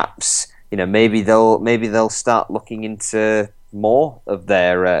perhaps, maybe they'll start looking into more of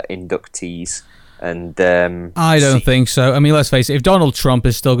their inductees. And I don't think so. I mean, let's face it, if Donald Trump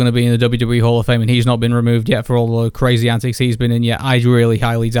is still going to be in the WWE Hall of Fame and he's not been removed yet for all the crazy antics he's been in yet, I really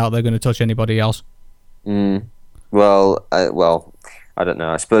highly doubt they're going to touch anybody else. Well, I don't know.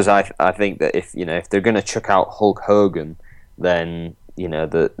 I suppose I think that if they're going to chuck out Hulk Hogan, then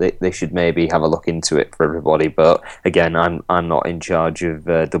they should maybe have a look into it for everybody. But again, I'm not in charge of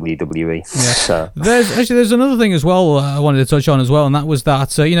WWE. Yeah. So. There's another thing as well I wanted to touch on as well, and that was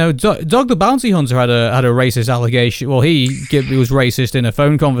that Dog the Bounty Hunter had a racist allegation. Well, he was racist in a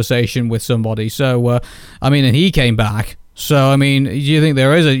phone conversation with somebody. So and he came back. So, I mean, do you think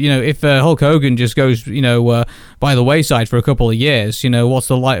there is if Hulk Hogan just goes, by the wayside for a couple of years, what's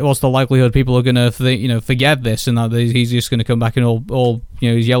the likelihood people are going to, forget this and that he's just going to come back in all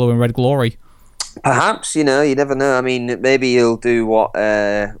his yellow and red glory? Perhaps, you never know. I mean, maybe he'll do what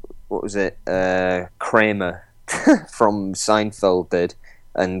was it, Kramer from Seinfeld did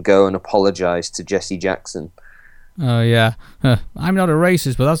and go and apologize to Jesse Jackson. Oh, yeah. I'm not a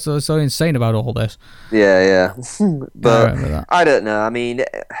racist, but that's so insane about all this. Yeah. But I don't know. I mean,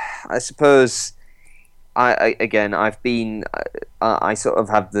 I suppose I sort of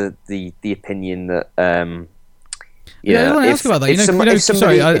have the opinion that I want to ask about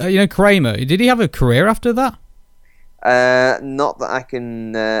that. Kramer, did he have a career after that? Not that I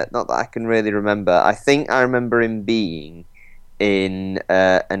can really remember. I think I remember him being in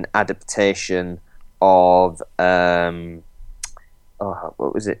an adaptation of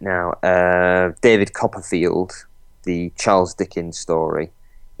what was it now? David Copperfield, the Charles Dickens story.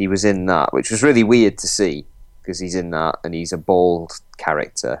 He was in that, which was really weird to see because he's in that and he's a bald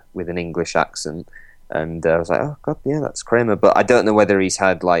character with an English accent. And I was like, oh god, yeah, that's Kramer. But I don't know whether he's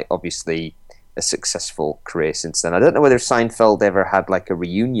had obviously a successful career since then. I don't know whether Seinfeld ever had a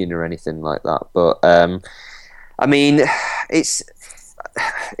reunion or anything like that. But I mean, it's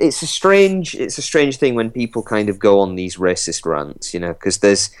a strange thing when people kind of go on these racist rants, because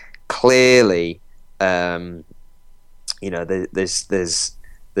there's clearly, there's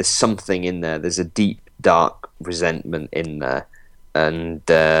something in there. There's a deep, dark resentment in there, and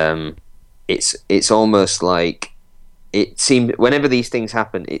it's almost like it seems whenever these things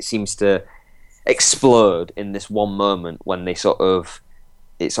happen, it seems to explode in this one moment when they sort of.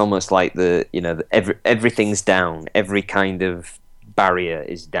 It's almost like everything's down, every kind of barrier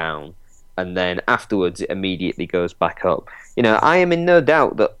is down, and then afterwards it immediately goes back up. I am in no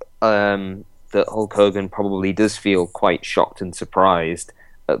doubt that that Hulk Hogan probably does feel quite shocked and surprised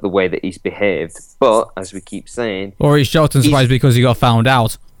at the way that he's behaved, but as we keep saying, or he's shocked and surprised because he got found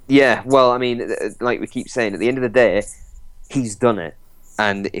out. Yeah, well, I mean, like we keep saying, at the end of the day, he's done it,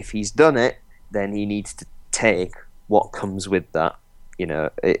 and if he's done it, then he needs to take what comes with that.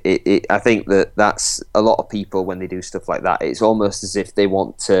 I think that's a lot of people when they do stuff like that. It's almost as if they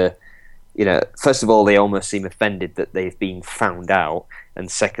want to, first of all, they almost seem offended that they've been found out,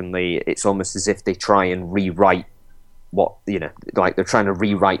 and secondly, it's almost as if they try and rewrite what like they're trying to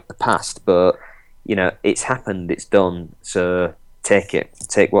rewrite the past. But it's happened, it's done. So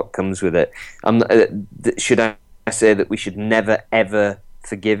take what comes with it. Should I say that we should never ever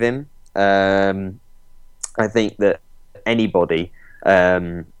forgive him? I think that anybody.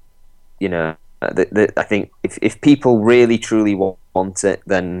 I think if people really truly want it,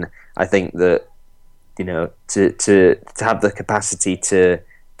 then I think that to have the capacity to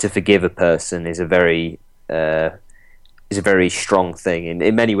forgive a person is a very a very strong thing.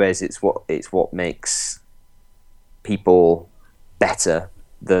 In many ways, it's what makes people better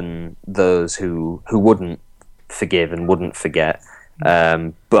than those who wouldn't forgive and wouldn't forget.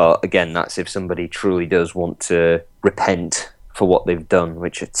 But again, that's if somebody truly does want to repent for what they've done,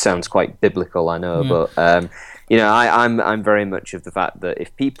 which it sounds quite biblical, I know. But I'm very much of the fact that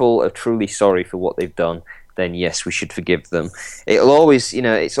if people are truly sorry for what they've done, then yes, we should forgive them. It'll always,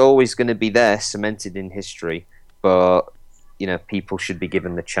 it's always going to be there, cemented in history. But people should be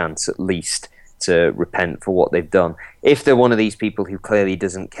given the chance at least to repent for what they've done. If they're one of these people who clearly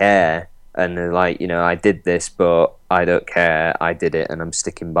doesn't care, and they're like, I did this, but I don't care, I did it, and I'm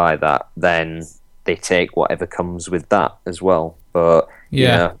sticking by that, then they take whatever comes with that as well. But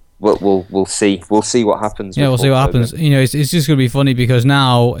we'll see. We'll see what happens. Yeah, we'll see what happens. It's just going to be funny because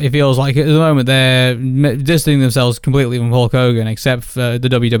now it feels like at the moment they're distancing themselves completely from Hulk Hogan, except for the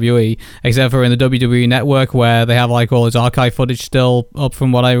WWE, except for in the WWE Network where they have like all his archive footage still up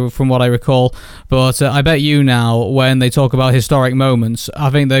from what I recall. But I bet you now when they talk about historic moments,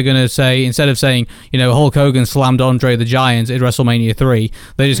 I think they're going to say, instead of saying Hulk Hogan slammed Andre the Giant at WrestleMania 3,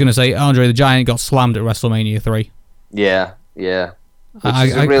 they're just going to say Andre the Giant got slammed at WrestleMania 3. Yeah. Which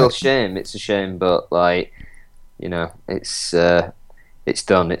is a real shame. It's a shame, but it's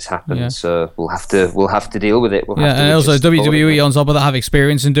done. It's happened. Yeah. So we'll have to deal with it. And also WWE on top of that have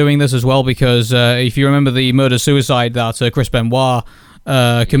experience in doing this as well, because if you remember the murder suicide that Chris Benoit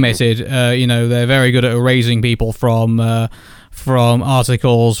committed, they're very good at erasing people from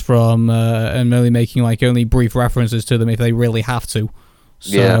articles, and merely making like only brief references to them if they really have to.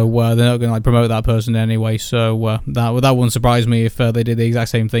 So they're not going to promote that person anyway. So that wouldn't surprise me if they did the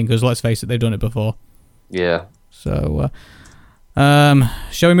exact same thing, because let's face it, they've done it before. Yeah. So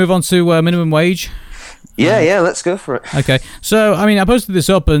shall we move on to minimum wage? Yeah, let's go for it. Okay, so I posted this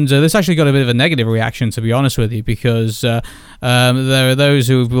up, and this actually got a bit of a negative reaction, to be honest with you, because there are those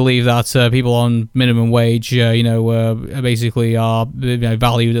who believe that people on minimum wage, basically are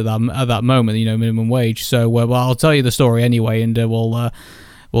valued at that moment, minimum wage. So, well, I'll tell you the story anyway, and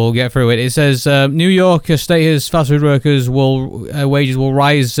we'll get through it. It says New York State's fast food workers wages will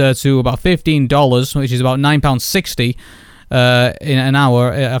rise to about $15, which is about £9.60. In an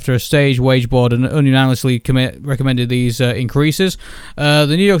hour after a stage wage board unanimously recommended these increases. The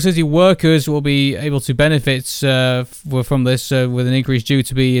New York City workers will be able to benefit from this with an increase due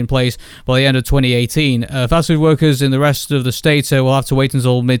to be in place by the end of 2018. Fast food workers in the rest of the state will have to wait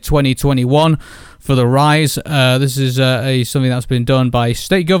until mid-2021 for the rise. This is something that's been done by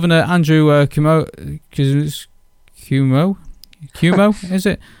State Governor Andrew Cuomo, is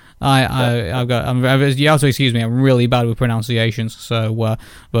it? You have to excuse me, I'm really bad with pronunciations. So,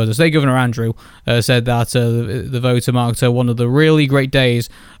 but the State Governor Andrew said that the vote marked one of the really great days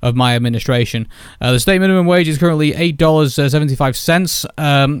of my administration. The state minimum wage is currently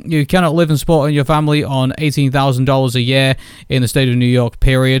 $8.75. You cannot live and support your family on $18,000 a year in the state of New York,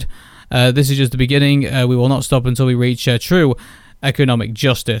 period. This is just the beginning. We will not stop until we reach true economic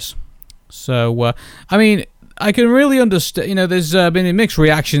justice. So, I can really understand, there's been a mixed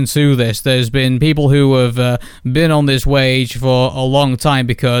reaction to this. There's been people who have been on this wage for a long time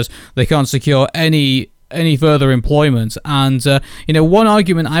because they can't secure any further employment. And, one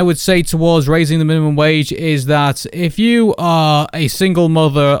argument I would say towards raising the minimum wage is that if you are a single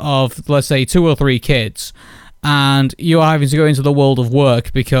mother of, let's say, 2 or 3 kids, and you are having to go into the world of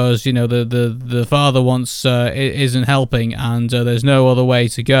work because, the father isn't helping and there's no other way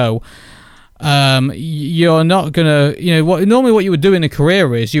to go, you're not gonna, normally what you would do in a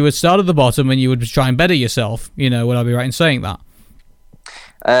career is you would start at the bottom and you would try and better yourself. Would I be right in saying that?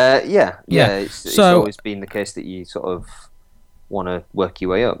 Yeah. It's always been the case that you sort of want to work your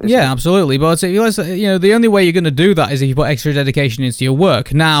way up. Yeah, absolutely. But the only way you're going to do that is if you put extra dedication into your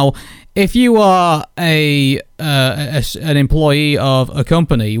work. Now, if you are an employee of a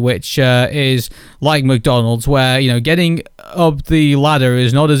company which is like McDonald's, where getting up the ladder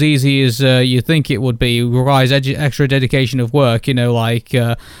is not as easy as you think it would be, requires extra dedication of work.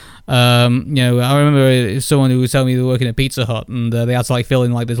 I remember someone who was telling me they were working at Pizza Hut, and they had to fill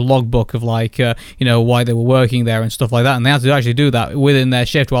in this logbook of why they were working there and stuff like that, and they had to actually do that within their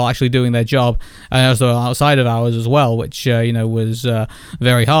shift while actually doing their job, and also outside of hours as well, which was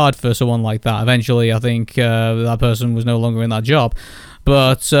very hard for someone like that. Eventually, I think that person was no longer in that job,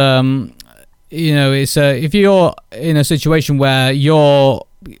 but it's if you're in a situation where you're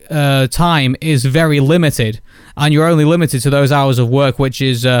time is very limited, and you're only limited to those hours of work, which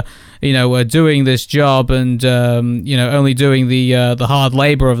is doing this job and only doing the hard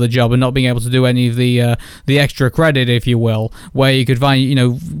labor of the job and not being able to do any of the extra credit, if you will, where you could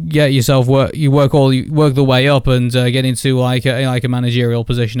find get yourself work the way up and get into like a managerial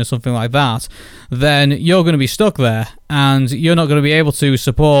position or something like that. Then you're going to be stuck there, and you're not going to be able to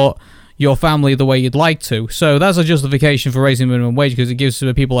support your family the way you'd like to. So that's a justification for raising minimum wage, because it gives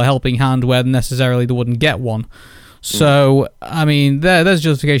people a helping hand where necessarily they wouldn't get one. So, I mean, there's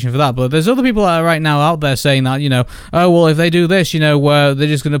justification for that. But there's other people that are right now out there saying that, if they do this, they're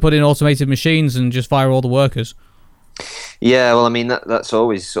just going to put in automated machines and just fire all the workers. Yeah, well, I mean, that's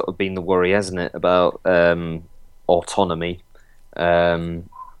always sort of been the worry, hasn't it, about autonomy.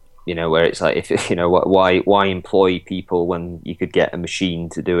 Where it's like, why employ people when you could get a machine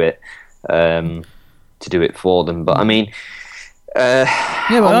to do it for them? But I mean, but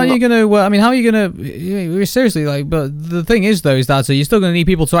are you going to? How are you going to? Seriously, but the thing is, though, is that you're still going to need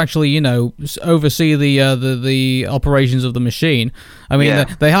people to actually, oversee the operations of the machine. I mean,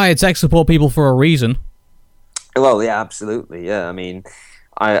 they hire tech support people for a reason. Well, yeah, absolutely, yeah. I mean,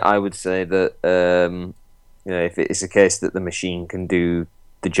 I would say that if it's a case that the machine can do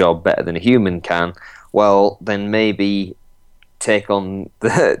the job better than a human can, well, then maybe take on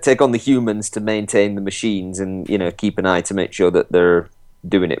the humans to maintain the machines and keep an eye to make sure that they're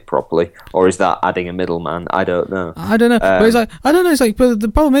doing it properly. Or is that adding a middleman? I don't know. But it's but the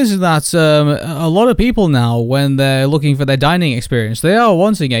problem is that a lot of people now, when they're looking for their dining experience, they are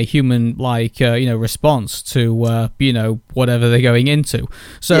wanting a human response to whatever they're going into.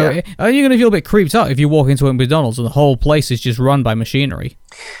 So are you going to feel a bit creeped out if you walk into a McDonald's and the whole place is just run by machinery?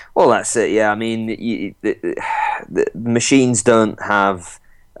 Well, that's it. Yeah, I mean, the machines don't have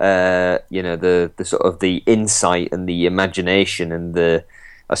the sort of the insight and the imagination and the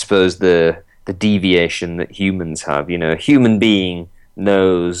deviation that humans have. A human being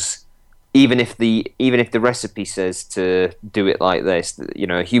knows, even if the recipe says to do it like this,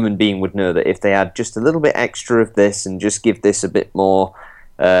 a human being would know that if they add just a little bit extra of this and just give this a bit more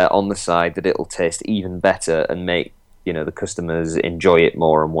on the side, that it'll taste even better and make the customers enjoy it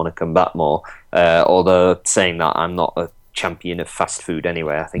more and want to come back more. Although saying that, I'm not a champion of fast food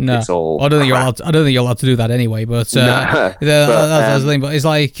anyway. I think it's all. I don't think you're allowed to do that anyway. But that's the thing. But it's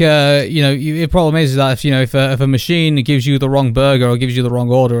like the problem is that if a machine gives you the wrong burger or gives you the wrong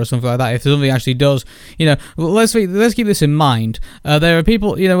order or something like that, if something actually does, let's keep this in mind. There are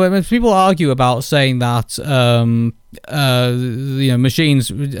people, when people argue about saying that. Machines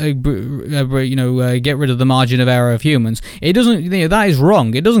get rid of the margin of error of humans. It doesn't. That is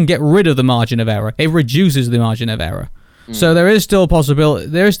wrong. It doesn't get rid of the margin of error. It reduces the margin of error. So there is still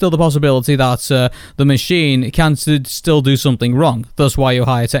the possibility that the machine can still do something wrong. That's why you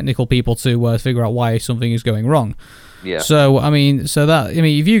hire technical people to figure out why something is going wrong. Yeah. So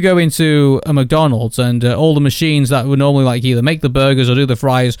if you go into a McDonald's and all the machines that would normally either make the burgers or do the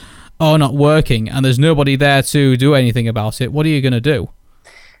fries are not working, and there's nobody there to do anything about it, what are you going to do?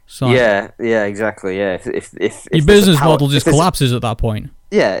 So, yeah, exactly. Yeah, if your business model just collapses at that point.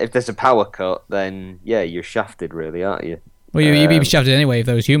 Yeah, if there's a power cut, then you're shafted, really, aren't you? Well, you'd be shafted anyway if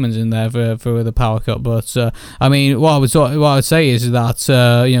there was humans in there for the power cut. But what I would say is that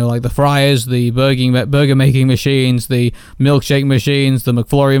like the fryers, the burger making machines, the milkshake machines, the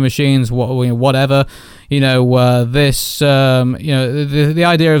McFlurry machines, whatever. The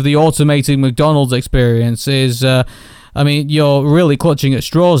idea of the automated McDonald's experience is. You're really clutching at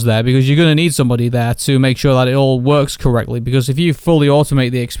straws there, because you're going to need somebody there to make sure that it all works correctly. Because if you fully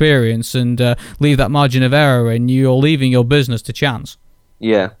automate the experience and leave that margin of error in, you're leaving your business to chance.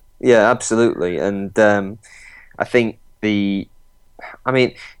 Yeah, absolutely. And I think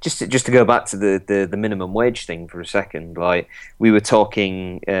just to go back to the minimum wage thing for a second, like we were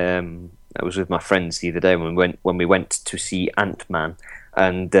talking, I was with my friends the other day when we went to see Ant-Man,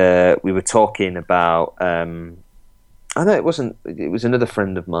 and we were talking about. I know it was another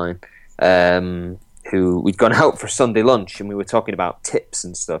friend of mine who we'd gone out for Sunday lunch, and we were talking about tips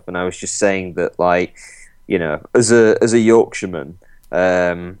and stuff, and I was just saying that, as a Yorkshireman,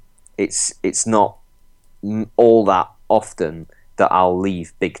 it's not all that often that I'll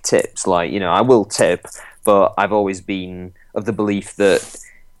leave big tips. I will tip, but I've always been of the belief that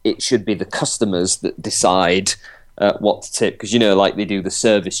it should be the customers that decide what to tip, because they do the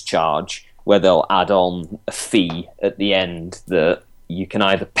service charge, where they'll add on a fee at the end that you can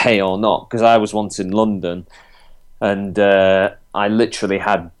either pay or not. Because I was once in London, and I literally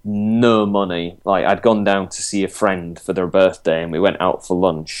had no money. Like, I'd gone down to see a friend for their birthday, and we went out for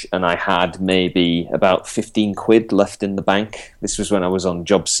lunch, and I had maybe about 15 quid left in the bank. This was when I was on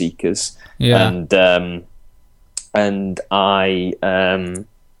Job Seekers. Yeah. And I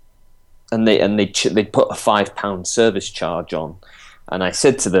they put a £5 service charge on, and I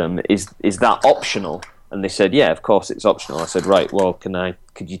said to them, "Is that optional?" And they said, "Yeah, of course it's optional." I said, "Right, well,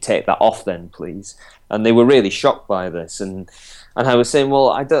 could you take that off then, please?" And they were really shocked by this, and I was saying, "Well,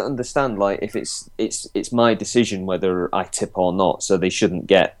 I don't understand. Like, if it's my decision whether I tip or not, so they shouldn't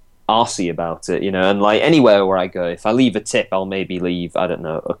get arsey about it, you know." And like anywhere where I go, if I leave a tip, I'll maybe leave, I don't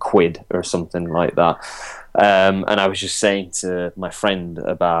know, a quid or something like that. And I was just saying to my friend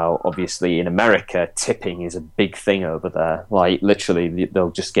about, obviously in America, tipping is a big thing over there. Like, literally,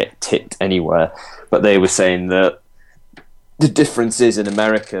 they'll just get tipped anywhere. But they were saying that the difference is in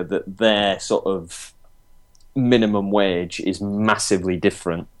America that their sort of minimum wage is massively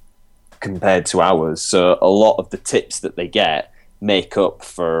different compared to ours. So a lot of the tips that they get make up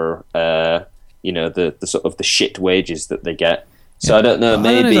for, the sort of the shit wages that they get. So I don't know.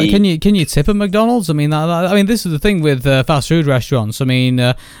 Maybe I don't know, can you tip at McDonald's? I mean, this is the thing with fast food restaurants. I mean,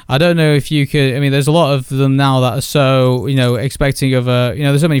 I don't know if you could. I mean, there's a lot of them now that are so expecting of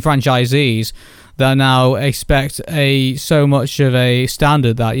there's so many franchisees that now expect so much of a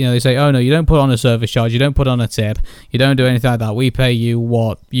standard that they say, oh no, you don't put on a service charge, you don't put on a tip, you don't do anything like that. We pay you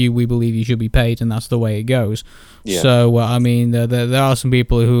what we believe you should be paid, and that's the way it goes. Yeah. So I mean, there are some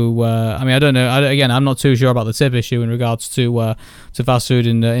people who I don't know. Again, I'm not too sure about the tip issue in regards to fast food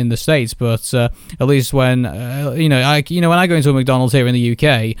in the States, but at least when when I go into a McDonald's here in the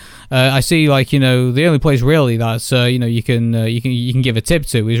UK, I see the only place really that's you can give a tip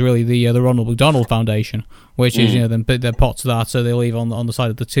to is really the Ronald McDonald Foundation, which is their pots that they leave on the side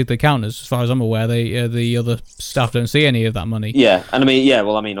of the counters. As far as I'm aware, the other staff don't see any of that money. Yeah, and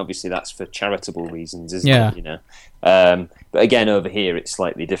I mean, obviously that's for charitable reasons, isn't it? But again, over here it's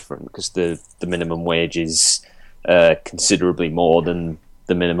slightly different because the minimum wage is considerably more than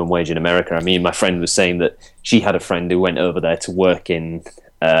the minimum wage in America. I mean, my friend was saying that she had a friend who went over there to work in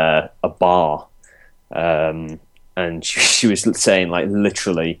a bar, and she was saying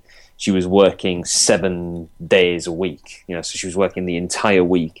literally she was working 7 days a week. So she was working the entire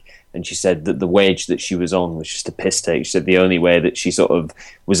week. And she said that the wage that she was on was just a piss take. She said the only way that she sort of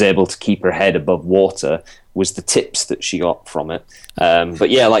was able to keep her head above water was the tips that she got from it.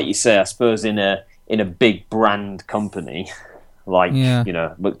 But yeah, like you say, I suppose in a big brand company like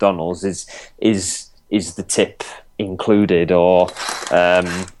McDonald's, is the tip included, or how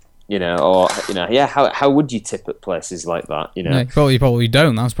would you tip at places like that? You probably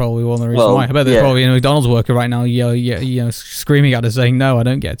don't. That's probably one of the reasons why. I bet there's probably a McDonald's worker right now, screaming at us saying, "No, I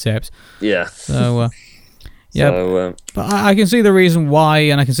don't get tips." Yeah. So, but I can see the reason why,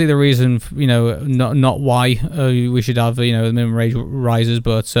 and I can see the reason, not why we should have, the minimum wage rises.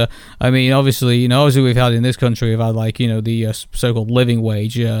 But I mean, obviously we've had in this country, we've had the so-called living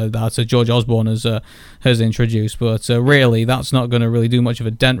wage that George Osborne has introduced. But really, that's not going to really do much of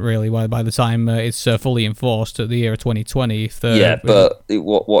a dent, really, by the time it's fully enforced at the year of 2020. But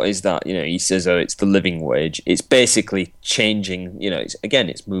what is that? He says, oh, it's the living wage. It's basically changing.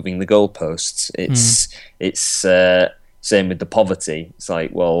 It's moving the goalposts. It's same with the poverty. It's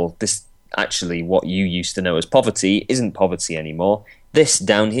like, well, this actually what you used to know as poverty isn't poverty anymore. This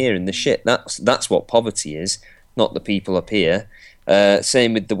down here in the shit, that's what poverty is, not the people up here.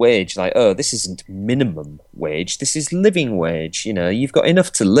 Same with the wage. Like, oh, this isn't minimum wage. This is living wage. You've got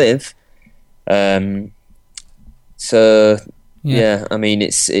enough to live. So yeah, I mean,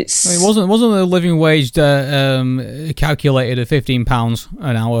 it's. I mean, wasn't the living wage calculated at £15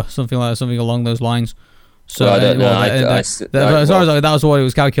 an hour, something along those lines? So I don't know. As far as that was what it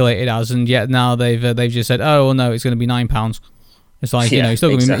was calculated as, and yet now they've just said, oh well, no, it's going to be £9. It's like you're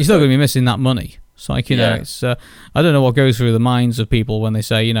still going to be missing that money. It's like it's I don't know what goes through the minds of people when they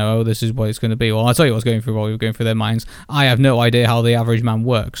say oh, this is what it's going to be. Well, I'll tell you what's going through their minds. I have no idea how the average man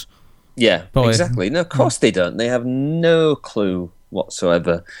works. Yeah, exactly. No, of course they don't. They have no clue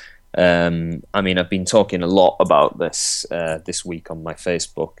whatsoever. I mean, I've been talking a lot about this this week on my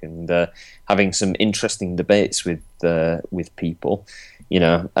Facebook, and having some interesting debates with people,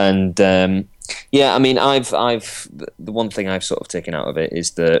 and I mean, the one thing I've sort of taken out of it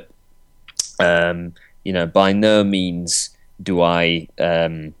is that by no means do I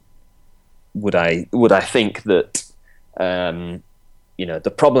would I think that the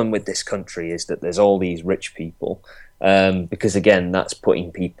problem with this country is that there's all these rich people because again, that's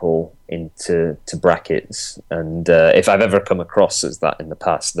putting people into brackets. And if I've ever come across as that in the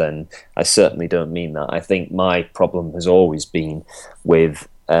past, then I certainly don't mean that. I think my problem has always been with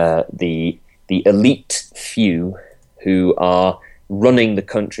the elite few who are running the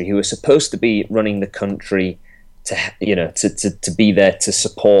country, who are supposed to be running the country to be there to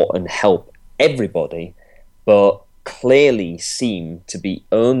support and help everybody, but clearly seem to be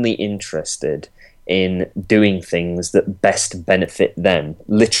only interested in doing things that best benefit them,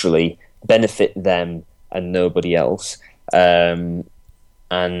 literally benefit them and nobody else. And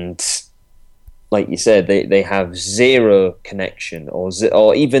like you said, they have zero connection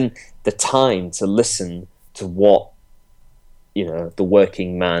or even the time to listen to what, the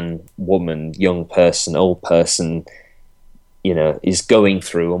working man, woman, young person, old person, is going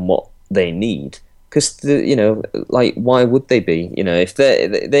through and what they need. Because, why would they be? If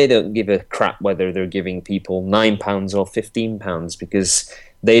they don't give a crap whether they're giving people £9 or £15, because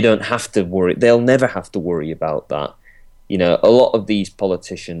they don't have to worry. They'll never have to worry about that. A lot of these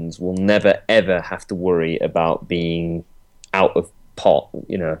politicians will never, ever have to worry about being out of pot,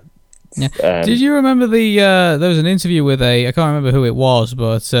 Yeah. Did you remember there was an interview with I can't remember who it was,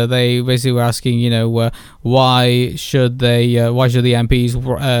 but they basically were asking, why should the MPs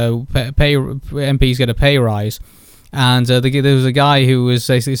MPs get a pay rise? And there was a guy who was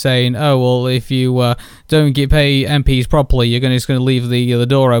basically saying, "Oh well, if you don't pay MPs properly, you're just going to leave the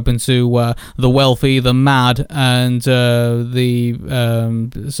door open to the wealthy, the mad, and some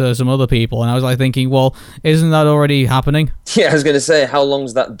other people." And I was like thinking, well, isn't that already happening? Yeah, I was going to say, how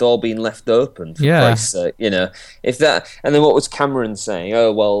long's that door been left open? For Christ's sake, if that. And then what was Cameron saying?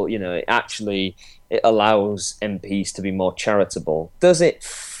 Oh well, actually, it allows MPs to be more charitable. Does it?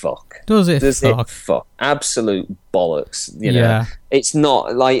 Does it fuck? Absolute bollocks. It's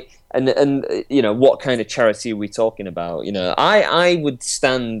not like, and what kind of charity are we talking about? I would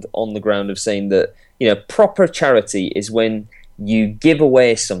stand on the ground of saying that proper charity is when you give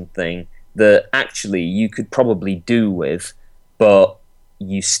away something that actually you could probably do with, but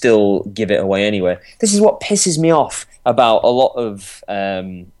you still give it away anyway. This is what pisses me off about a lot of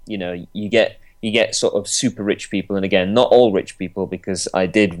you get sort of super rich people, and again, not all rich people, because I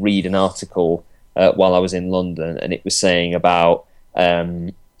did read an article while I was in London, and it was saying about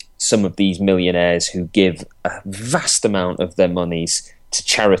some of these millionaires who give a vast amount of their monies to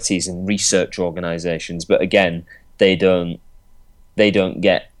charities and research organisations, but again, they don't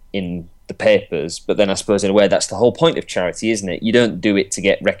get in the papers. But then I suppose in a way that's the whole point of charity, isn't it? You don't do it to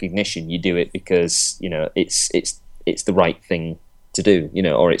get recognition; you do it because it's the right thing to do,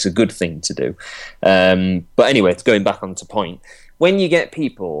 or it's a good thing to do. But anyway, it's going back onto point. When you get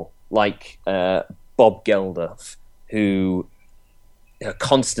people like Bob Geldof, who are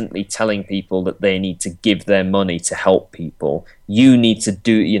constantly telling people that they need to give their money to help people, you need to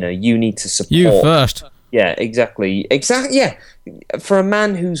you need to support. You first. Yeah, exactly. Yeah. For a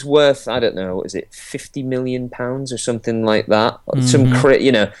man who's worth, I don't know, what is it, £50 million or something like that?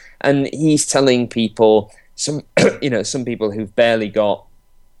 Mm-hmm. And he's telling people, some people who've barely got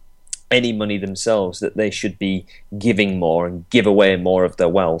any money themselves, that they should be giving more and give away more of their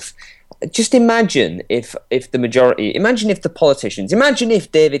wealth. Just imagine if the politicians, imagine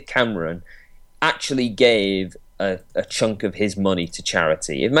if David Cameron actually gave a chunk of his money to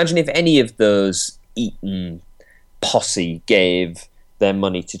charity. Imagine if any of those Eton posse gave their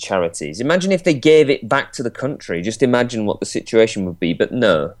money to charities. Imagine if they gave it back to the country. Just imagine what the situation would be. But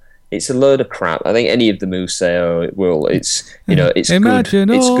no. It's a load of crap. I think any of them who say, "Oh, it will," it's imagine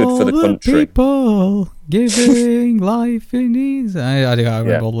good. It's good for the country. People giving life in ease. I can't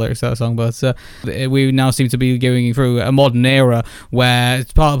remember all the lyrics of that song, but we now seem to be going through a modern era where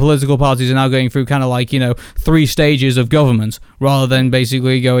political parties are now going through kind of like 3 stages of government rather than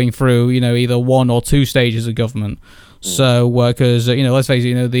basically going through either 1 or 2 stages of government. So, because let's face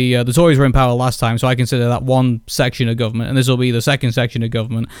it, the Tories were in power last time, so I consider that one section of government, and this will be the second section of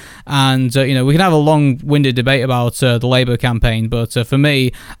government. And we can have a long-winded debate about the Labour campaign, but for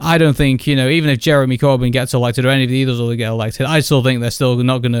me, I don't think even if Jeremy Corbyn gets elected or any of the others will get elected, I still think they're still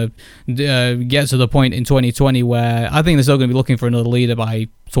not going to get to the point in 2020 where I think they're still going to be looking for another leader by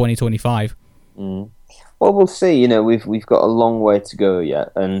 2025. Well, we'll see. We've got a long way to go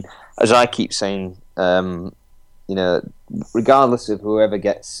yet, and as I keep saying. Regardless of whoever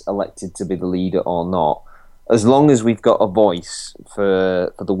gets elected to be the leader or not, as long as we've got a voice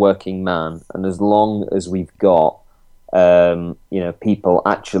for the working man, and as long as we've got people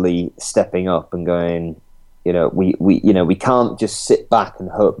actually stepping up and going, we can't just sit back and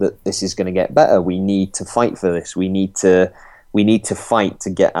hope that this is going to get better. We need to fight for this. We need to fight to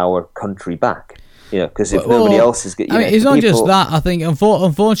get our country back. because if nobody else is getting... it's not just that. I think,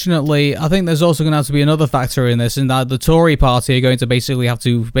 unfortunately, I think there's also going to have to be another factor in this, in that the Tory party are going to have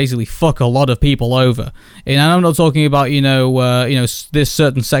to fuck a lot of people over. And I'm not talking about, this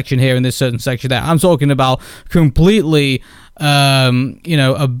certain section here and this certain section there. I'm talking about completely... completely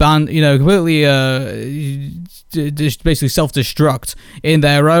just basically self-destruct in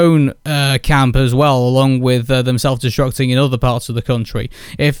their own camp as well, along with them self-destructing in other parts of the country.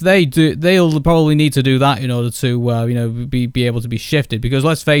 If they do, they'll probably need to do that in order to be able to be shifted. Because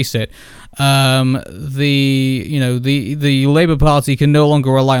let's face it, the Labour Party can no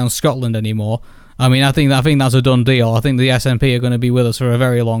longer rely on Scotland anymore. I mean, I think that's a done deal. I think the SNP are going to be with us for a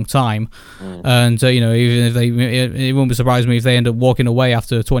very long time, and even if it wouldn't surprise me if they end up walking away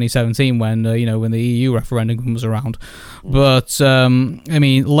after 2017 when the EU referendum comes around. But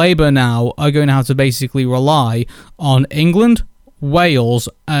Labour now are going to have to basically rely on England, Wales,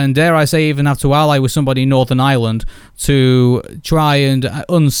 and dare I say even have to ally with somebody in Northern Ireland to try and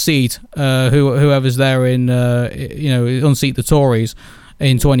unseat whoever's there unseat the Tories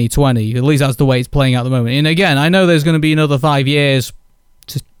in 2020. At least that's the way it's playing out at the moment. And again, I know there's going to be another 5 years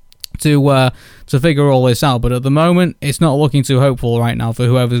to figure all this out, but at the moment, it's not looking too hopeful right now for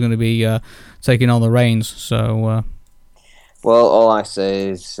whoever's going to be taking on the reins. So, well, all I say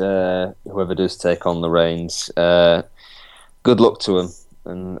is whoever does take on the reins, good luck to them,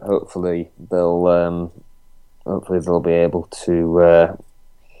 and hopefully they'll be able to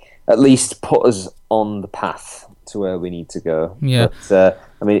at least put us on the path to where we need to go. Yeah. But,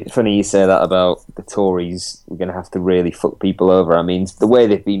 it's funny you say that about the Tories. We're going to have to really fuck people over. I mean, the way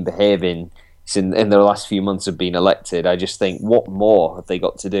they've been behaving in the last few months of being elected, I just think, what more have they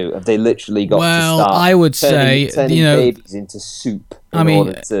got to do? Have they literally got to start I would say, turning babies into soup in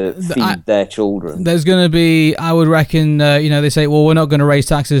order to feed their children? There's going to be, I would reckon, they say, well, we're not going to raise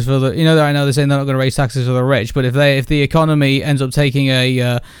taxes for the, I know they're saying they're not going to raise taxes for the rich, but if the economy ends up taking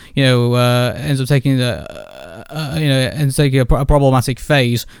a problematic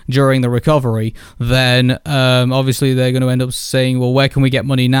phase during the recovery, then obviously they're going to end up saying, well, where can we get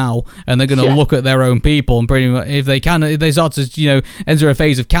money now? And they're going to look at their own people, and pretty much if they start to enter a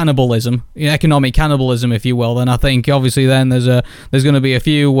phase of cannibalism, economic cannibalism, if you will, then I think obviously then there's going to be a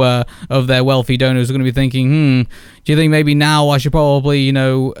few of their wealthy donors are going to be thinking, do you think maybe now I should probably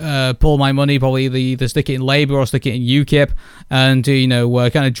pull my money, probably either stick it in Labour or stick it in UKIP, and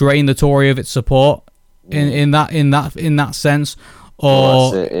kind of drain the Tory of its support in that sense.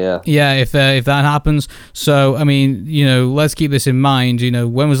 Or if that happens. So I mean, let's keep this in mind.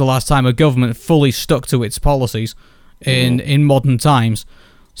 When was the last time a government fully stuck to its policies in modern times?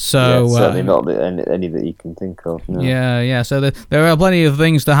 So certainly not any that you can think of. No. Yeah. So there are plenty of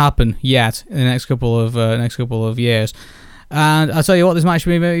things to happen yet in the next couple of years. And I'll tell you what, this might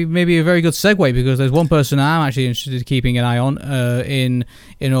actually be maybe a very good segue, because there's one person I'm actually interested in keeping an eye on in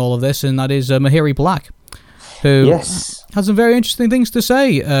all of this, and that is Mhairi Black, who has some very interesting things to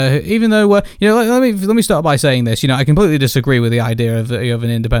say. Even though, let me start by saying this. I completely disagree with the idea of an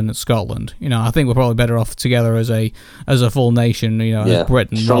independent Scotland. I think we're probably better off together as a full nation. As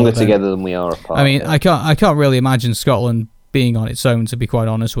Britain, stronger together than we are apart. I mean, I can't really imagine Scotland being on its own, to be quite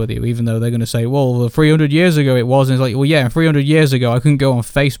honest with you, even though they're going to say, well, 300 years ago it was, and it's like, well, yeah, 300 years ago I couldn't go on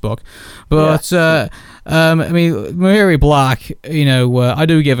Facebook. But Mhairi Black, I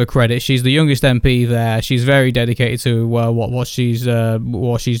do give her credit. She's the youngest MP there. She's very dedicated to what she's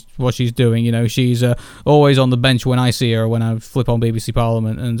doing. She's always on the bench when I see her, when I flip on BBC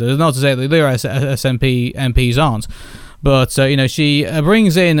Parliament, and not to say that the SNP MPs aren't. But, she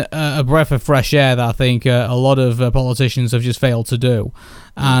brings in a breath of fresh air that I think a lot of politicians have just failed to do.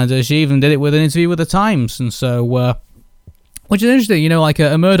 And she even did it with an interview with The Times. And so, which is interesting, like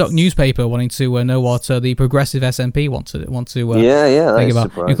a Murdoch newspaper wanting to know what the progressive SNP want to think about,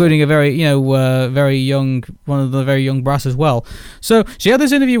 surprising. Including a very, very young, one of the very young brass as well. So she had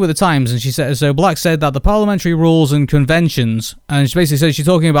this interview with The Times, and she said, Black said that the parliamentary rules and conventions, and she basically said she's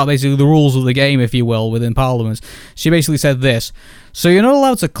talking about basically the rules of the game, if you will, within Parliament. She basically said this: so you're not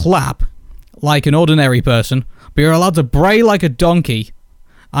allowed to clap like an ordinary person, but you're allowed to bray like a donkey.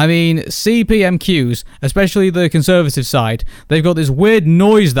 I mean, CPMQs, especially the Conservative side, they've got this weird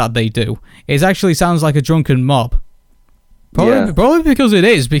noise that they do. It actually sounds like a drunken mob. Probably because it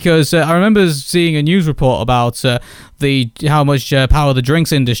is, because I remember seeing a news report about how much power the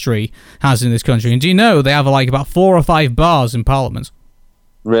drinks industry has in this country. And do you know they have about 4 or 5 bars in Parliament?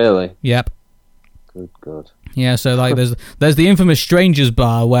 Really? Yep. Good God. Yeah, so there's the infamous Strangers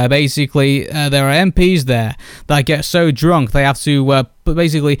Bar, where basically there are MPs there that get so drunk they have to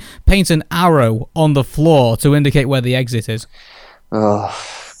basically paint an arrow on the floor to indicate where the exit is. Oh,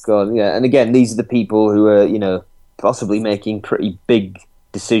 God, yeah. And again, these are the people who are, possibly making pretty big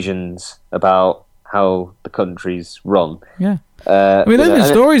decisions about how the country's run. Yeah. I mean, there's been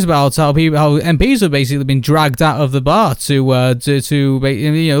stories about how MPs have basically been dragged out of the bar to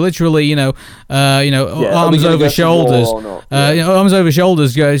literally, arms over shoulders, arms over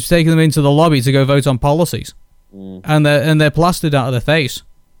shoulders, taking them into the lobby to go vote on policies, and they're plastered out of their face.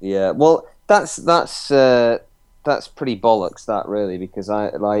 Yeah, well, that's pretty bollocks, that, really, because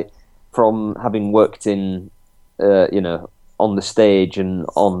I from having worked in, on the stage and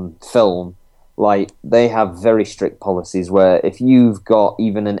on film. They have very strict policies where if you've got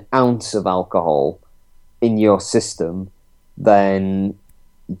even an ounce of alcohol in your system, then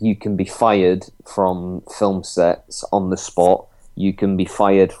you can be fired from film sets on the spot. You can be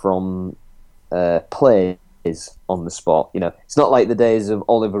fired from plays on the spot. It's not like the days of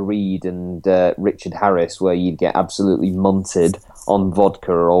Oliver Reed and Richard Harris where you'd get absolutely munted on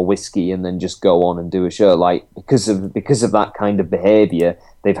vodka or whiskey and then just go on and do a show. Because of that kind of behaviour,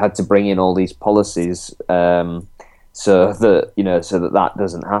 they've had to bring in all these policies so that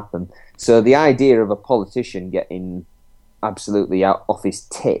doesn't happen. So the idea of a politician getting absolutely out off his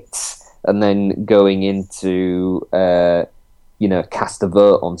tits and then going into cast a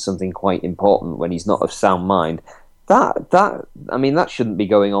vote on something quite important when he's not of sound mind, that shouldn't be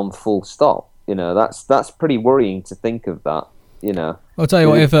going on, full stop. That's pretty worrying to think of that. I'll tell you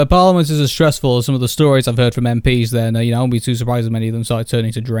what, if Parliament is as stressful as some of the stories I've heard from MPs, then I won't be too surprised if many of them start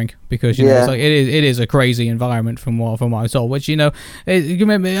turning to drink, because it's it is a crazy environment from what I'm told, which it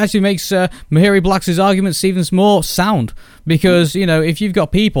actually makes Mhairi Black's arguments even more sound, because if you've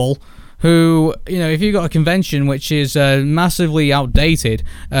got people who, if you've got a convention which is massively outdated,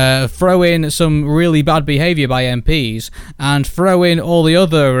 throw in some really bad behaviour by MPs, and throw in all the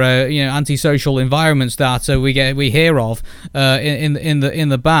other antisocial environments that we hear of in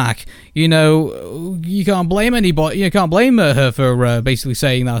the back, you can't blame anybody. You can't blame her for basically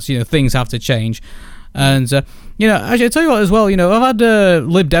saying that things have to change. And actually, I tell you what as well. I've had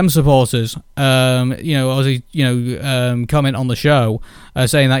Lib Dem supporters, obviously, comment on the show,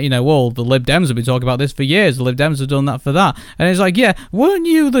 saying that the Lib Dems have been talking about this for years. The Lib Dems have done that for that, and it's like, yeah, weren't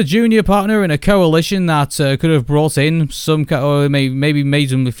you the junior partner in a coalition that could have brought in some, or maybe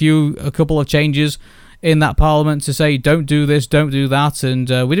made a couple of changes in that parliament to say don't do this, don't do that, and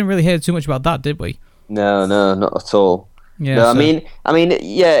we didn't really hear too much about that, did we? No, not at all. Yeah, no, I mean,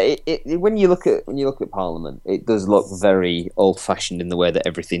 yeah. When you look at Parliament, it does look very old-fashioned in the way that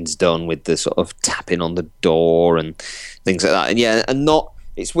everything's done, with the sort of tapping on the door and things like that. And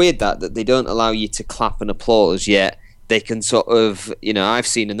it's weird that they don't allow you to clap and applause. Yet they can sort of, I've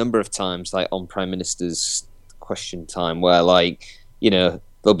seen a number of times, on Prime Minister's Question Time, where there'll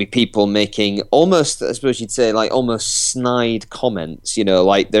be people making almost, I suppose you'd say, almost snide comments.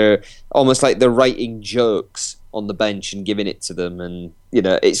 They're almost like they're writing jokes on the bench and giving it to them, and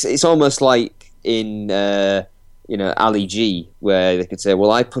it's almost like in Ali G, where they could say,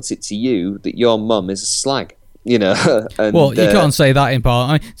 well, I put it to you that your mum is a slag. And, well, you can't say that in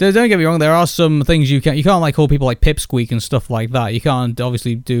Parliament. Don't get me wrong, there are some things you can't call people pipsqueak and stuff like that. You can't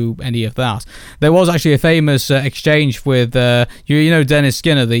obviously do any of that. There was actually a famous exchange with Dennis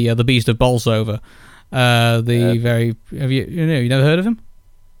Skinner, the Beast of Bolsover. Have you never heard of him?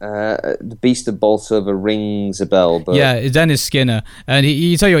 The Beast of Bolsover rings a bell, but yeah, Dennis Skinner, and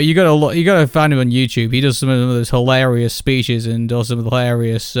he tell you what, you gotta find him on YouTube. He does some of those hilarious speeches and does some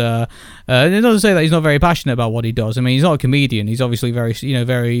hilarious. It doesn't say that he's not very passionate about what he does. I mean, he's not a comedian. He's obviously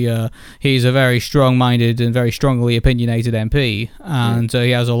he's a very strong-minded and very strongly opinionated MP, and he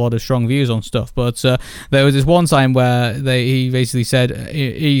has a lot of strong views on stuff. But there was this one time where he basically said,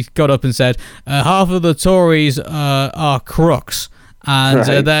 he got up and said, half of the Tories are crooks.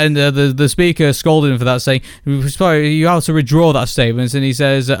 And then the speaker scolded him for that, saying, sorry, you have to withdraw that statement. And he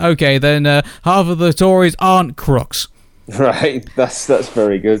says, okay, then half of the Tories aren't crooks. Right, that's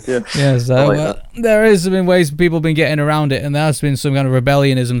very good. Yeah, yeah. So there has been ways people have been getting around it, and there has been some kind of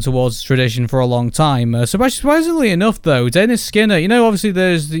rebellionism towards tradition for a long time. Surprisingly enough, though, Dennis Skinner, obviously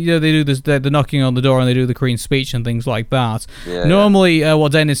there's they do this, the knocking on the door and they do the Queen's speech and things like that. Yeah, normally,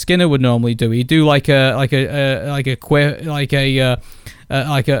 what Dennis Skinner would normally do, he'd do what's it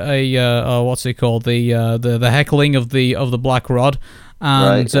called, the heckling of the Black Rod.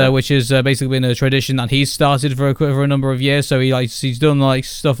 And which has basically been a tradition that he's started for a number of years. So he's done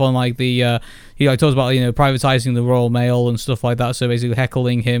stuff on he talks about privatizing the Royal Mail and stuff like that. So basically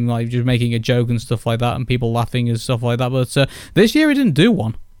heckling him, just making a joke and stuff like that, and people laughing and stuff like that. But this year he didn't do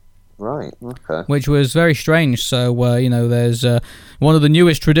one. right. Okay. Which was very strange. So, there's one of the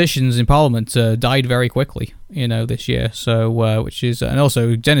newest traditions in Parliament died very quickly, this year. So, which is, and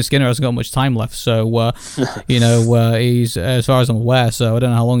also Dennis Skinner hasn't got much time left. So, he's, as far as I'm aware, so I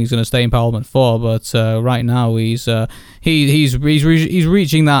don't know how long he's going to stay in Parliament for. But right now, he's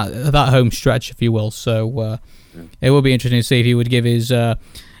reaching that home stretch, if you will. So, it will be interesting to see if he would give his.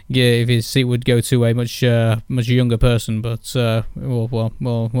 If his seat would go to a much younger person, but we'll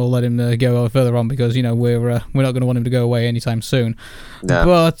let him go further on because we're not going to want him to go away anytime soon. No.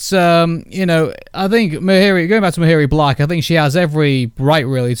 But I think Mhairi, going back to Mhairi Black, I think she has every right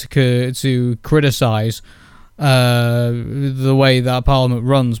really to criticise the way that Parliament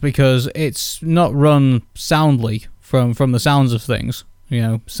runs because it's not run soundly from the sounds of things.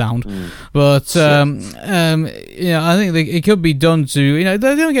 Sound. But, I think it could be done to,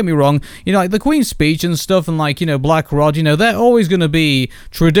 don't get me wrong, like the Queen's speech and stuff and like, Black Rod, they're always going to be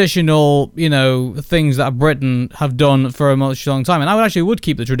traditional, things that Britain have done for a much long time. And I would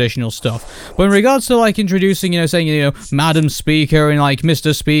keep the traditional stuff. But in regards to like introducing, saying, Madam Speaker and like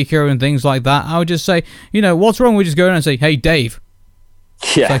Mr. Speaker and things like that, I would just say, what's wrong with just going around and say, hey, Dave.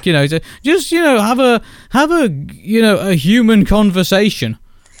 Yeah. It's like, just have a human conversation.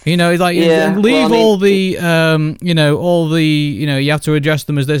 Leave all the you have to address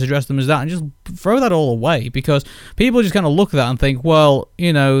them as this, address them as that, and just throw that all away because people just kind of look at that and think, well,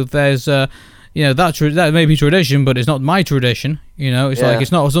 there's that may be tradition, but it's not my tradition. Like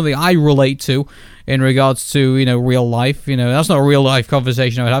it's not something I relate to in regards to real life. That's not a real life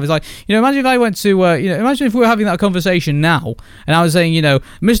conversation I would have. It's like imagine if I went to imagine if we were having that conversation now, and I was saying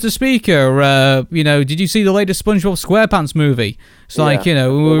Mr. Speaker, did you see the latest SpongeBob SquarePants movie? It's like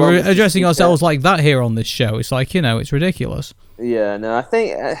we're addressing ourselves like that here on this show. It's like it's ridiculous. Yeah, no, I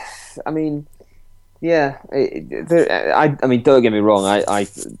think yeah, I mean, don't get me wrong. I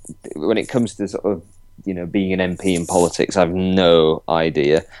when it comes to sort of being an MP in politics, I have no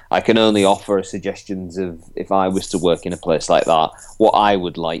idea. I can only offer suggestions of if I was to work in a place like that, what I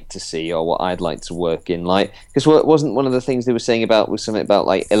would like to see or what I'd like to work in. Like, because wasn't one of the things they were saying was something about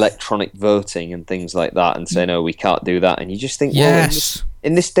like electronic voting and things like that, and saying, no, we can't do that. And you just think, yes, well,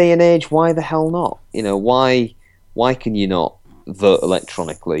 in this day and age, why the hell not? Why can you not vote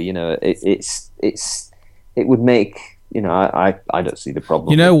electronically? It would make I don't see the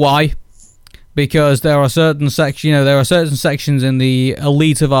problem. Why? Because there are certain sections in the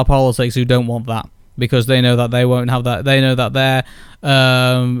elite of our politics who don't want that because they know that they won't have that. They know that their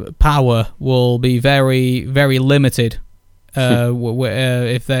power will be very, very limited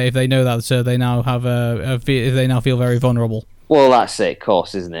if they know that. So they now have if they now feel very vulnerable. Well, that's it, of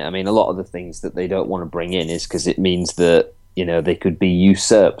course, isn't it? I mean, a lot of the things that they don't want to bring in is because it means that they could be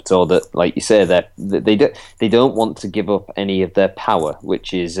usurped, or that, like you say, they don't want to give up any of their power,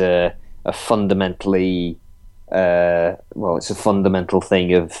 which is a fundamentally it's a fundamental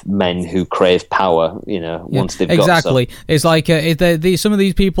thing of men who crave power. Once they've got some. It's like some of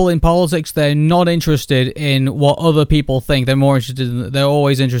these people in politics, they're not interested in what other people think. They're more interested. They're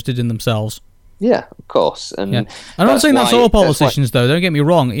always interested in themselves. Yeah, of course. And I'm not saying that's all politicians, though. Don't get me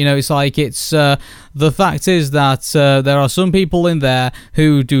wrong. It's like the fact is that there are some people in there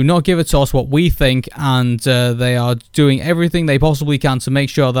who do not give a toss what we think, and they are doing everything they possibly can to make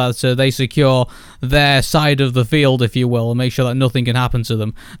sure that they secure their side of the field, if you will, and make sure that nothing can happen to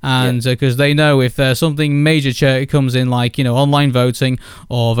them. And because they know if there's something major comes in, like online voting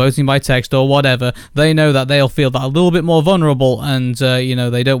or voting by text or whatever, they know that they'll feel that a little bit more vulnerable, and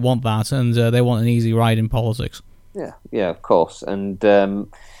they don't want that, and they want an easy ride in politics. Yeah, of course. And I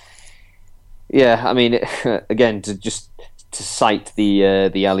mean, again, to cite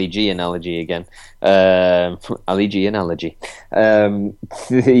the Ali G analogy again, Ali G analogy. The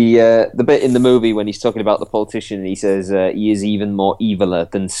bit in the movie when he's talking about the politician, he says he is even more eviler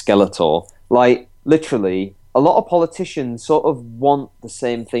than Skeletor. Like, literally, a lot of politicians sort of want the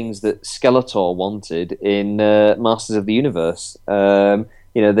same things that Skeletor wanted in Masters of the Universe.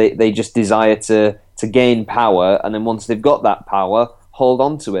 They just desire to gain power, and then once they've got that power, hold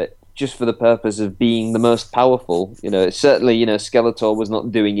on to it just for the purpose of being the most powerful. Certainly, Skeletor was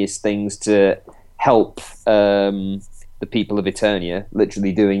not doing his things to help the people of Eternia,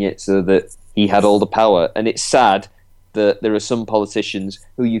 literally doing it so that he had all the power. And it's sad that there are some politicians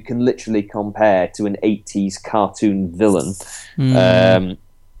who you can literally compare to an 80s cartoon villain. That's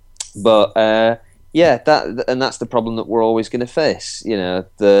the problem that we're always going to face.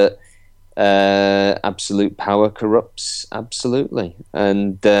 The absolute power corrupts absolutely,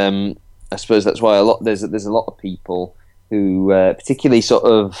 and I suppose that's why there's a lot of people who, particularly sort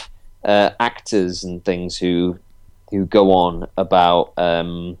of actors and things, who go on about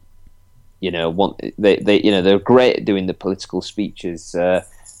they're great at doing the political speeches.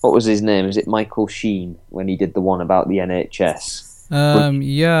 What was his name? Is it Michael Sheen when he did the one about the NHS?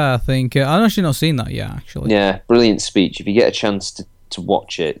 Yeah, I think I've actually not seen that yet. Actually, yeah, brilliant speech. If you get a chance to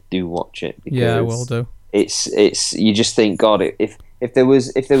watch it, do watch it. Because yeah, I will do. It's you just think, God, if there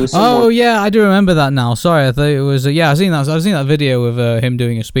was someone... Oh yeah, I do remember that now. Sorry, I thought it was I've seen that video of him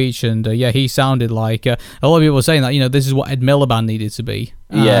doing a speech, and he sounded like a lot of people were saying that this is what Ed Miliband needed to be.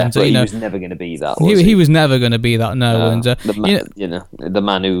 Yeah, and, but he was never going to be that. He was never going to be that. No, and the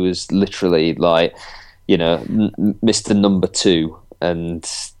man who was literally like Mr. Number 2, and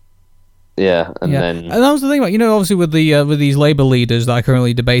then and that was the thing about obviously with these Labour leaders that are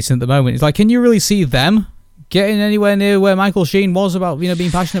currently debating at the moment. It's like, can you really see them getting anywhere near where Michael Sheen was about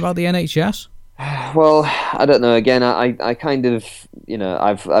being passionate about the NHS? Well, I don't know. Again, I kind of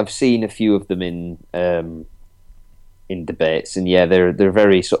I've seen a few of them in debates, and they're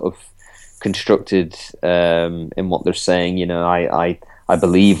very sort of constructed in what they're saying. I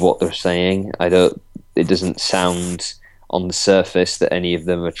believe what they're saying. It doesn't sound on the surface that any of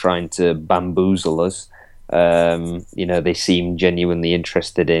them are trying to bamboozle us. They seem genuinely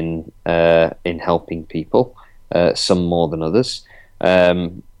interested in helping people, some more than others.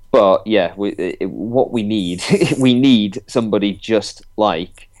 But yeah, what we need, we need somebody just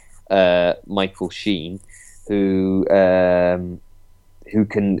like Michael Sheen, who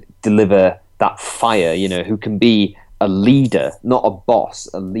can deliver that fire. Who can be a leader, not a boss,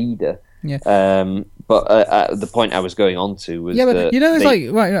 a leader. Yeah. But the point I was going on to was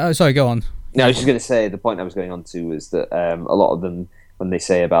sorry, go on. No, I was just going to say the point I was going on to was that a lot of them, when they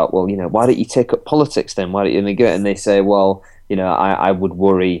say about, well, why don't you take up politics then? Why don't you? And they say, well, I would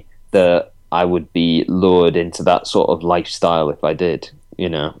worry that I would be lured into that sort of lifestyle if I did,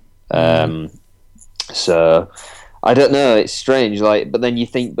 So I don't know. It's strange. But then you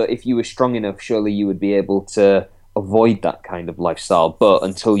think, but if you were strong enough, surely you would be able to avoid that kind of lifestyle. But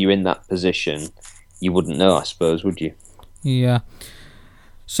until you're in that position, you wouldn't know, I suppose, would you? Yeah.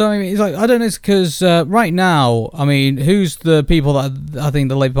 So it's like, I don't know, it's because right now, who's the people that I think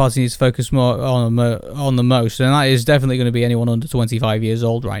the Labour Party needs to focus more on the most, and that is definitely going to be anyone under 25 years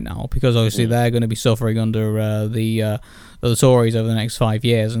old right now, because obviously they're going to be suffering under the Tories over the next 5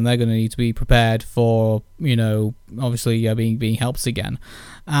 years, and they're going to need to be prepared for obviously being helped again.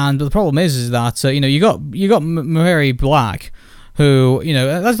 And the problem is that you got Mhairi Black, who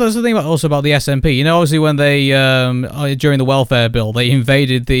that's the thing about the SNP. Obviously when they during the welfare bill, they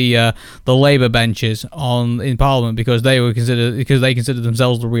invaded the Labour benches in Parliament because they considered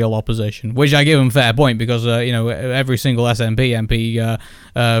themselves the real opposition, which I give them fair point, because every single SNP MP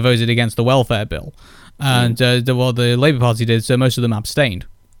voted against the welfare bill, and what the Labour Party did, so most of them abstained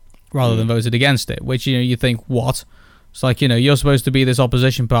rather than voted against it. Which you think, what? It's like you're supposed to be this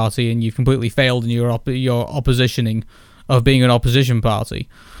opposition party, and you've completely failed in your oppositioning of being an opposition party.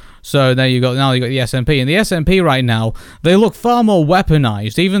 So now you got the SNP, and the SNP right now, they look far more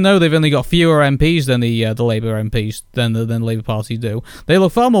weaponized, even though they've only got fewer MPs than the Labour MPs than the Labour Party do. They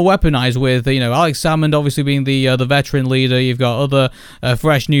look far more weaponized, with Alex Salmond obviously being the veteran leader. You've got other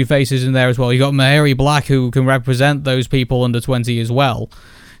fresh new faces in there as well. You've got Mhairi Black, who can represent those people under 20 as well.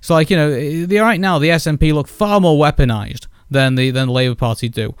 So right now the SNP look far more weaponized than the Labour Party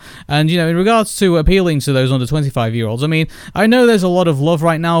do. And in regards to appealing to those under 25-year-olds, I know there's a lot of love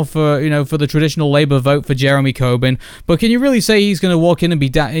right now for the traditional Labour vote for Jeremy Corbyn, but can you really say he's going to walk in and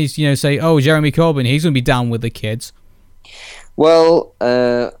be say, oh, Jeremy Corbyn, he's going to be down with the kids? Well,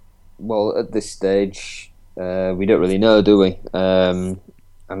 at this stage, we don't really know, do we? From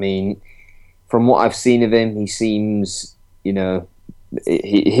what I've seen of him, he seems,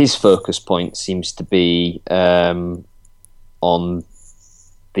 his focus point seems to be on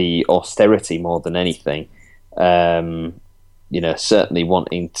the austerity more than anything. Certainly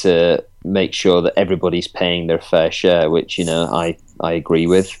wanting to make sure that everybody's paying their fair share, which I agree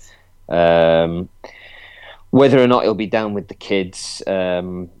with. Whether or not he'll be down with the kids,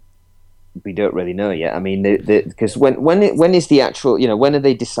 we don't really know yet. Because when is the actual? When are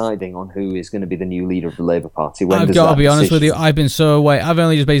they deciding on who is going to be the new leader of the Labour Party? I've got to be honest with you. I've been so away. I've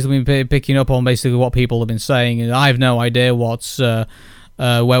only just basically been picking up on basically what people have been saying, and I have no idea what's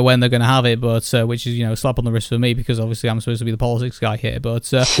when they're going to have it. But which is a slap on the wrist for me, because obviously I'm supposed to be the politics guy here.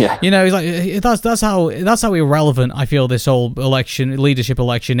 But it's like that's how irrelevant I feel this whole leadership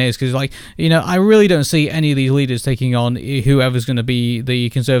election is, because I really don't see any of these leaders taking on whoever's going to be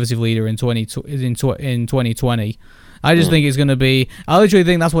the Conservative leader in 2020. I just think it's going to be. I literally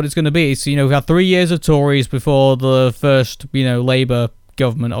think that's what it's going to be. So we've had 3 years of Tories before the first Labour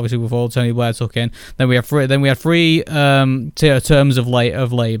government, obviously before Tony Blair took in. Then we had three terms of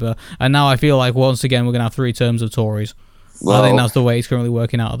Labour, and now I feel like once again we're going to have 3 terms of Tories. Well, I think that's the way it's currently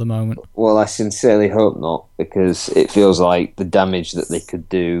working out at the moment. Well, I sincerely hope not, because it feels like the damage that they could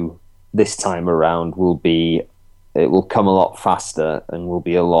do this time around will come a lot faster and will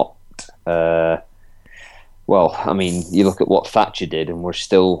be a lot. Well, I mean, you look at what Thatcher did, and we're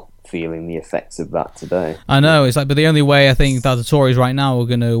still feeling the effects of that today. I know, it's like, but the only way I think that the Tories right now are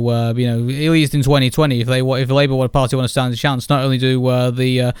going to, at least in 2020, if the Labour Party want to stand a chance, not only do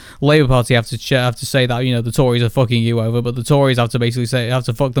the Labour Party have to say that the Tories are fucking you over, but the Tories have to basically have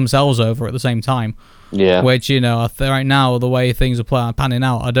to fuck themselves over at the same time. Yeah. Which right now the way things are panning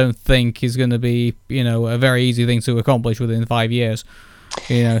out, I don't think is going to be a very easy thing to accomplish within 5 years.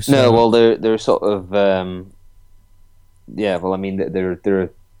 So. No, well, they're sort of Well, I mean,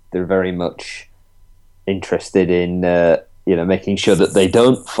 they're very much interested in making sure that they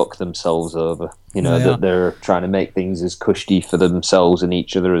don't fuck themselves over. That they're trying to make things as cushy for themselves and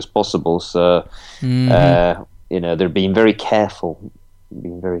each other as possible. So they're being very careful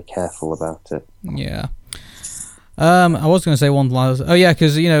about it. Yeah. I was going to say one last. Oh yeah,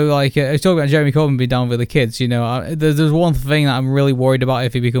 because I was talking about Jeremy Corbyn being down with the kids. There's one thing that I'm really worried about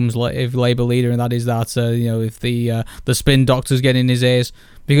if he becomes Labour leader, and that is that if the spin doctors get in his ears.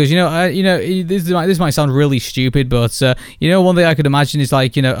 Because this might sound really stupid, but one thing I could imagine is we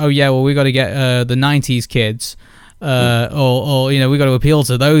got to get the '90s kids. Or we got to appeal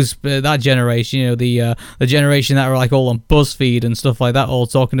to that generation, the generation that were like all on BuzzFeed and stuff like that, all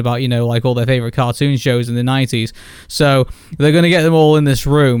talking about like all their favorite cartoon shows in the 90s. So they're going to get them all in this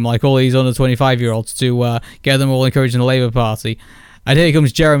room, like all these under 25-year-olds, to get them all encouraging the Labour Party. And here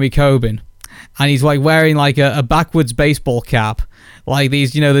comes Jeremy Corbyn, and he's like wearing like a backwards baseball cap. Like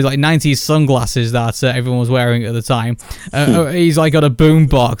these, there's like 90s sunglasses that everyone was wearing at the time. He's like got a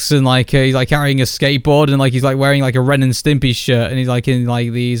boombox, and like he's like carrying a skateboard, and like he's like wearing like a Ren and Stimpy shirt, and he's like in like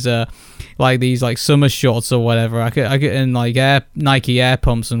these like summer shorts or whatever. I could and like Nike Air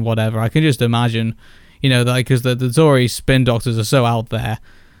Pumps and whatever. I can just imagine, because the Tory spin doctors are so out there.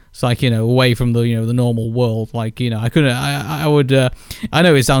 It's like, away from the, the normal world. Like, I would, I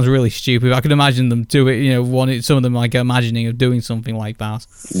know it sounds really stupid, but I could imagine them do it, some of them like imagining of doing something like that.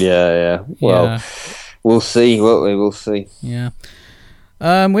 Yeah. Well, we'll see, won't we? We'll see. Yeah. We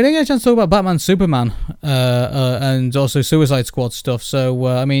didn't get a chance to talk about Batman, Superman, and also Suicide Squad stuff. So,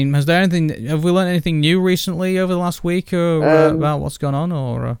 have we learned anything new recently over the last week about what's gone on,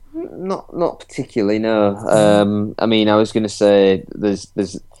 or? Not particularly, no. I mean, I was going to say there's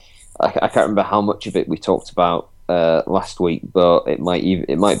I can't remember how much of it we talked about last week, but it might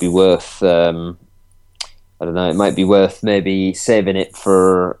be worth I don't know. It might be worth maybe saving it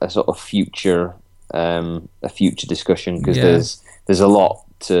for a sort of future discussion, because there's a lot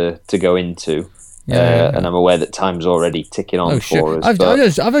to go into. And I'm aware that time's already ticking on for us.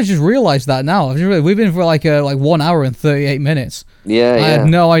 I've just realised that now. We've been for like 1 hour and 38 minutes. Yeah, I had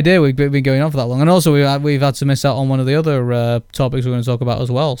no idea we've been going on for that long, and also we've had to miss out on one of the other topics we're going to talk about as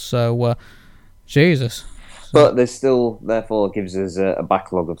well. So, Jesus. But there's still, therefore, gives us a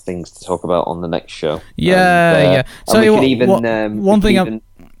backlog of things to talk about on the next show. Yeah. So one thing I'm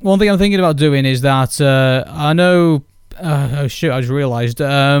thinking about doing is that I know. I just realised.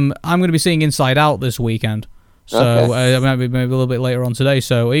 I'm going to be seeing Inside Out this weekend. So maybe a little bit later on today.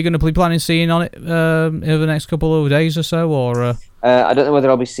 So are you going to be planning seeing on it over the next couple of days or so? Or I don't know whether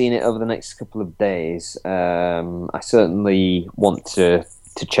I'll be seeing it over the next couple of days. I certainly want to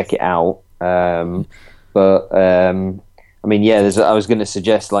check it out. But I mean, I was going to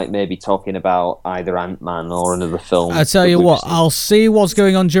suggest like maybe talking about either Ant-Man or another film. I tell you what, I'll see what's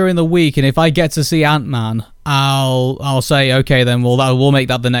going on during the week, and if I get to see Ant-Man, I'll say okay, then we'll make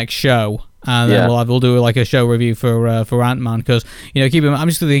that the next show. And then we'll do like a show review for Ant-Man, because I'm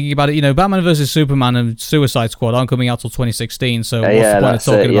just thinking about it. Batman vs Superman and Suicide Squad aren't coming out till 2016, so what's the point of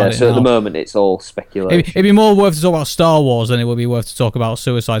talking about it so now? At the moment, it's all speculation. It'd be more worth to talk about Star Wars than it would be worth to talk about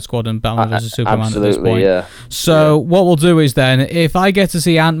Suicide Squad and Batman vs Superman at this point. Yeah. So what we'll do is then, if I get to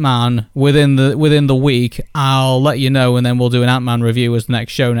see Ant-Man within the week, I'll let you know, and then we'll do an Ant-Man review as the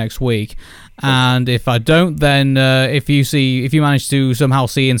next show next week. And if I don't, then if you manage to somehow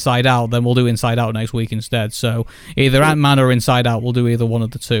see Inside Out, then we'll do Inside Out next week instead. So either Ant-Man or Inside Out, we'll do either one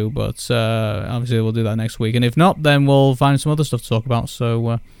of the two. But obviously we'll do that next week. And if not, then we'll find some other stuff to talk about.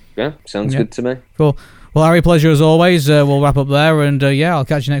 So sounds good to me. Cool. Well, Harry, pleasure as always. We'll wrap up there, and I'll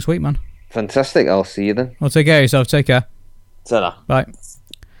catch you next week, man. Fantastic. I'll see you then. Well, take care of yourself. Take care. Ta-da. Bye.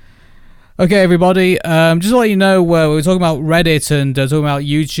 Okay, everybody, just to let you know, we were talking about Reddit and talking about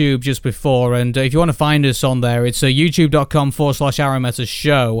YouTube just before, and if you want to find us on there, it's youtube.com/Arameta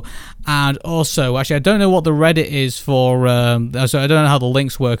Show. And also, actually, I don't know what the Reddit is for, so I don't know how the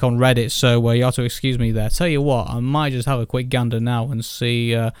links work on Reddit, so you have to excuse me there. Tell you what, I might just have a quick gander now and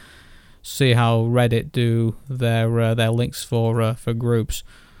see how Reddit do their links for groups.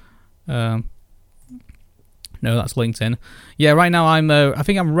 No, that's LinkedIn. Yeah, right now I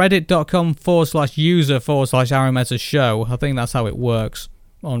think I'm reddit.com/user/Arameta Show. I think that's how it works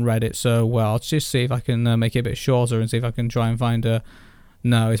on Reddit. So, well, I'll just see if I can make it a bit shorter and see if I can try and find a...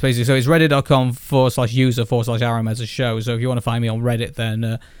 No, it's basically... So it's reddit.com/user/Arameta Show. So if you want to find me on Reddit,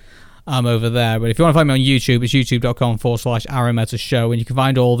 then... I'm over there. But if you want to find me on YouTube, it's youtube.com/Arameta Show, and you can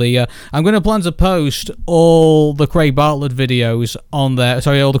find all the... I'm going to plan to post all the Craig Bartlett videos on there.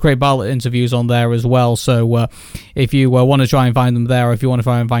 Sorry, all the Craig Bartlett interviews on there as well. So if you want to try and find them there, or if you want to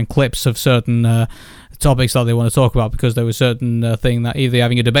try and find clips of certain topics that they want to talk about, because there was certain thing that either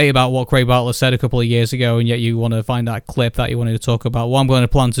having a debate about what Craig Bartlett said a couple of years ago, and yet you want to find that clip that you wanted to talk about. What I'm going to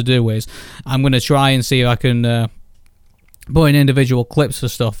plan to do is I'm going to try and see if I can... put in individual clips for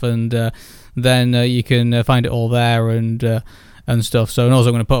stuff, and then you can find it all there and stuff. So, and also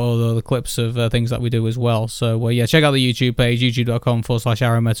I'm going to put all the clips of things that we do as well. So, yeah, check out the YouTube page,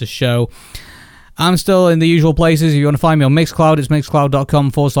 youtube.com/Arameta Show. I'm still in the usual places. If you want to find me on Mixcloud, it's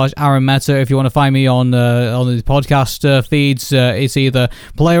mixcloud.com/Arameta. If you want to find me on the podcast feeds, it's either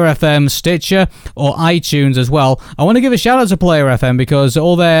Player FM, Stitcher, or iTunes as well. I want to give a shout out to Player FM because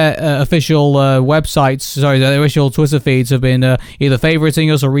all their official websites, their official Twitter feeds have been either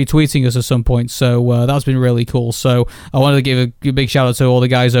favoriting us or retweeting us at some point. So that's been really cool. So I wanted to give a big shout out to all the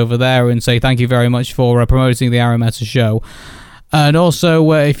guys over there and say thank you very much for promoting the Arameta Show. And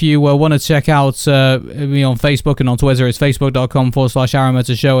also, if you want to check out me on Facebook and on Twitter, it's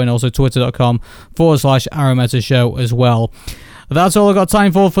facebook.com/Arameta Show, and also twitter.com/Arameta Show as well. That's all I've got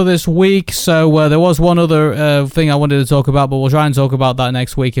time for this week. So there was one other thing I wanted to talk about, but we'll try and talk about that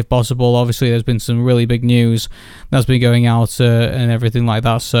next week if possible. Obviously, there's been some really big news that's been going out and everything like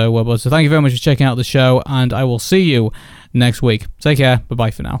that. So thank you very much for checking out the show, and I will see you next week. Take care.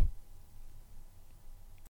 Bye-bye for now.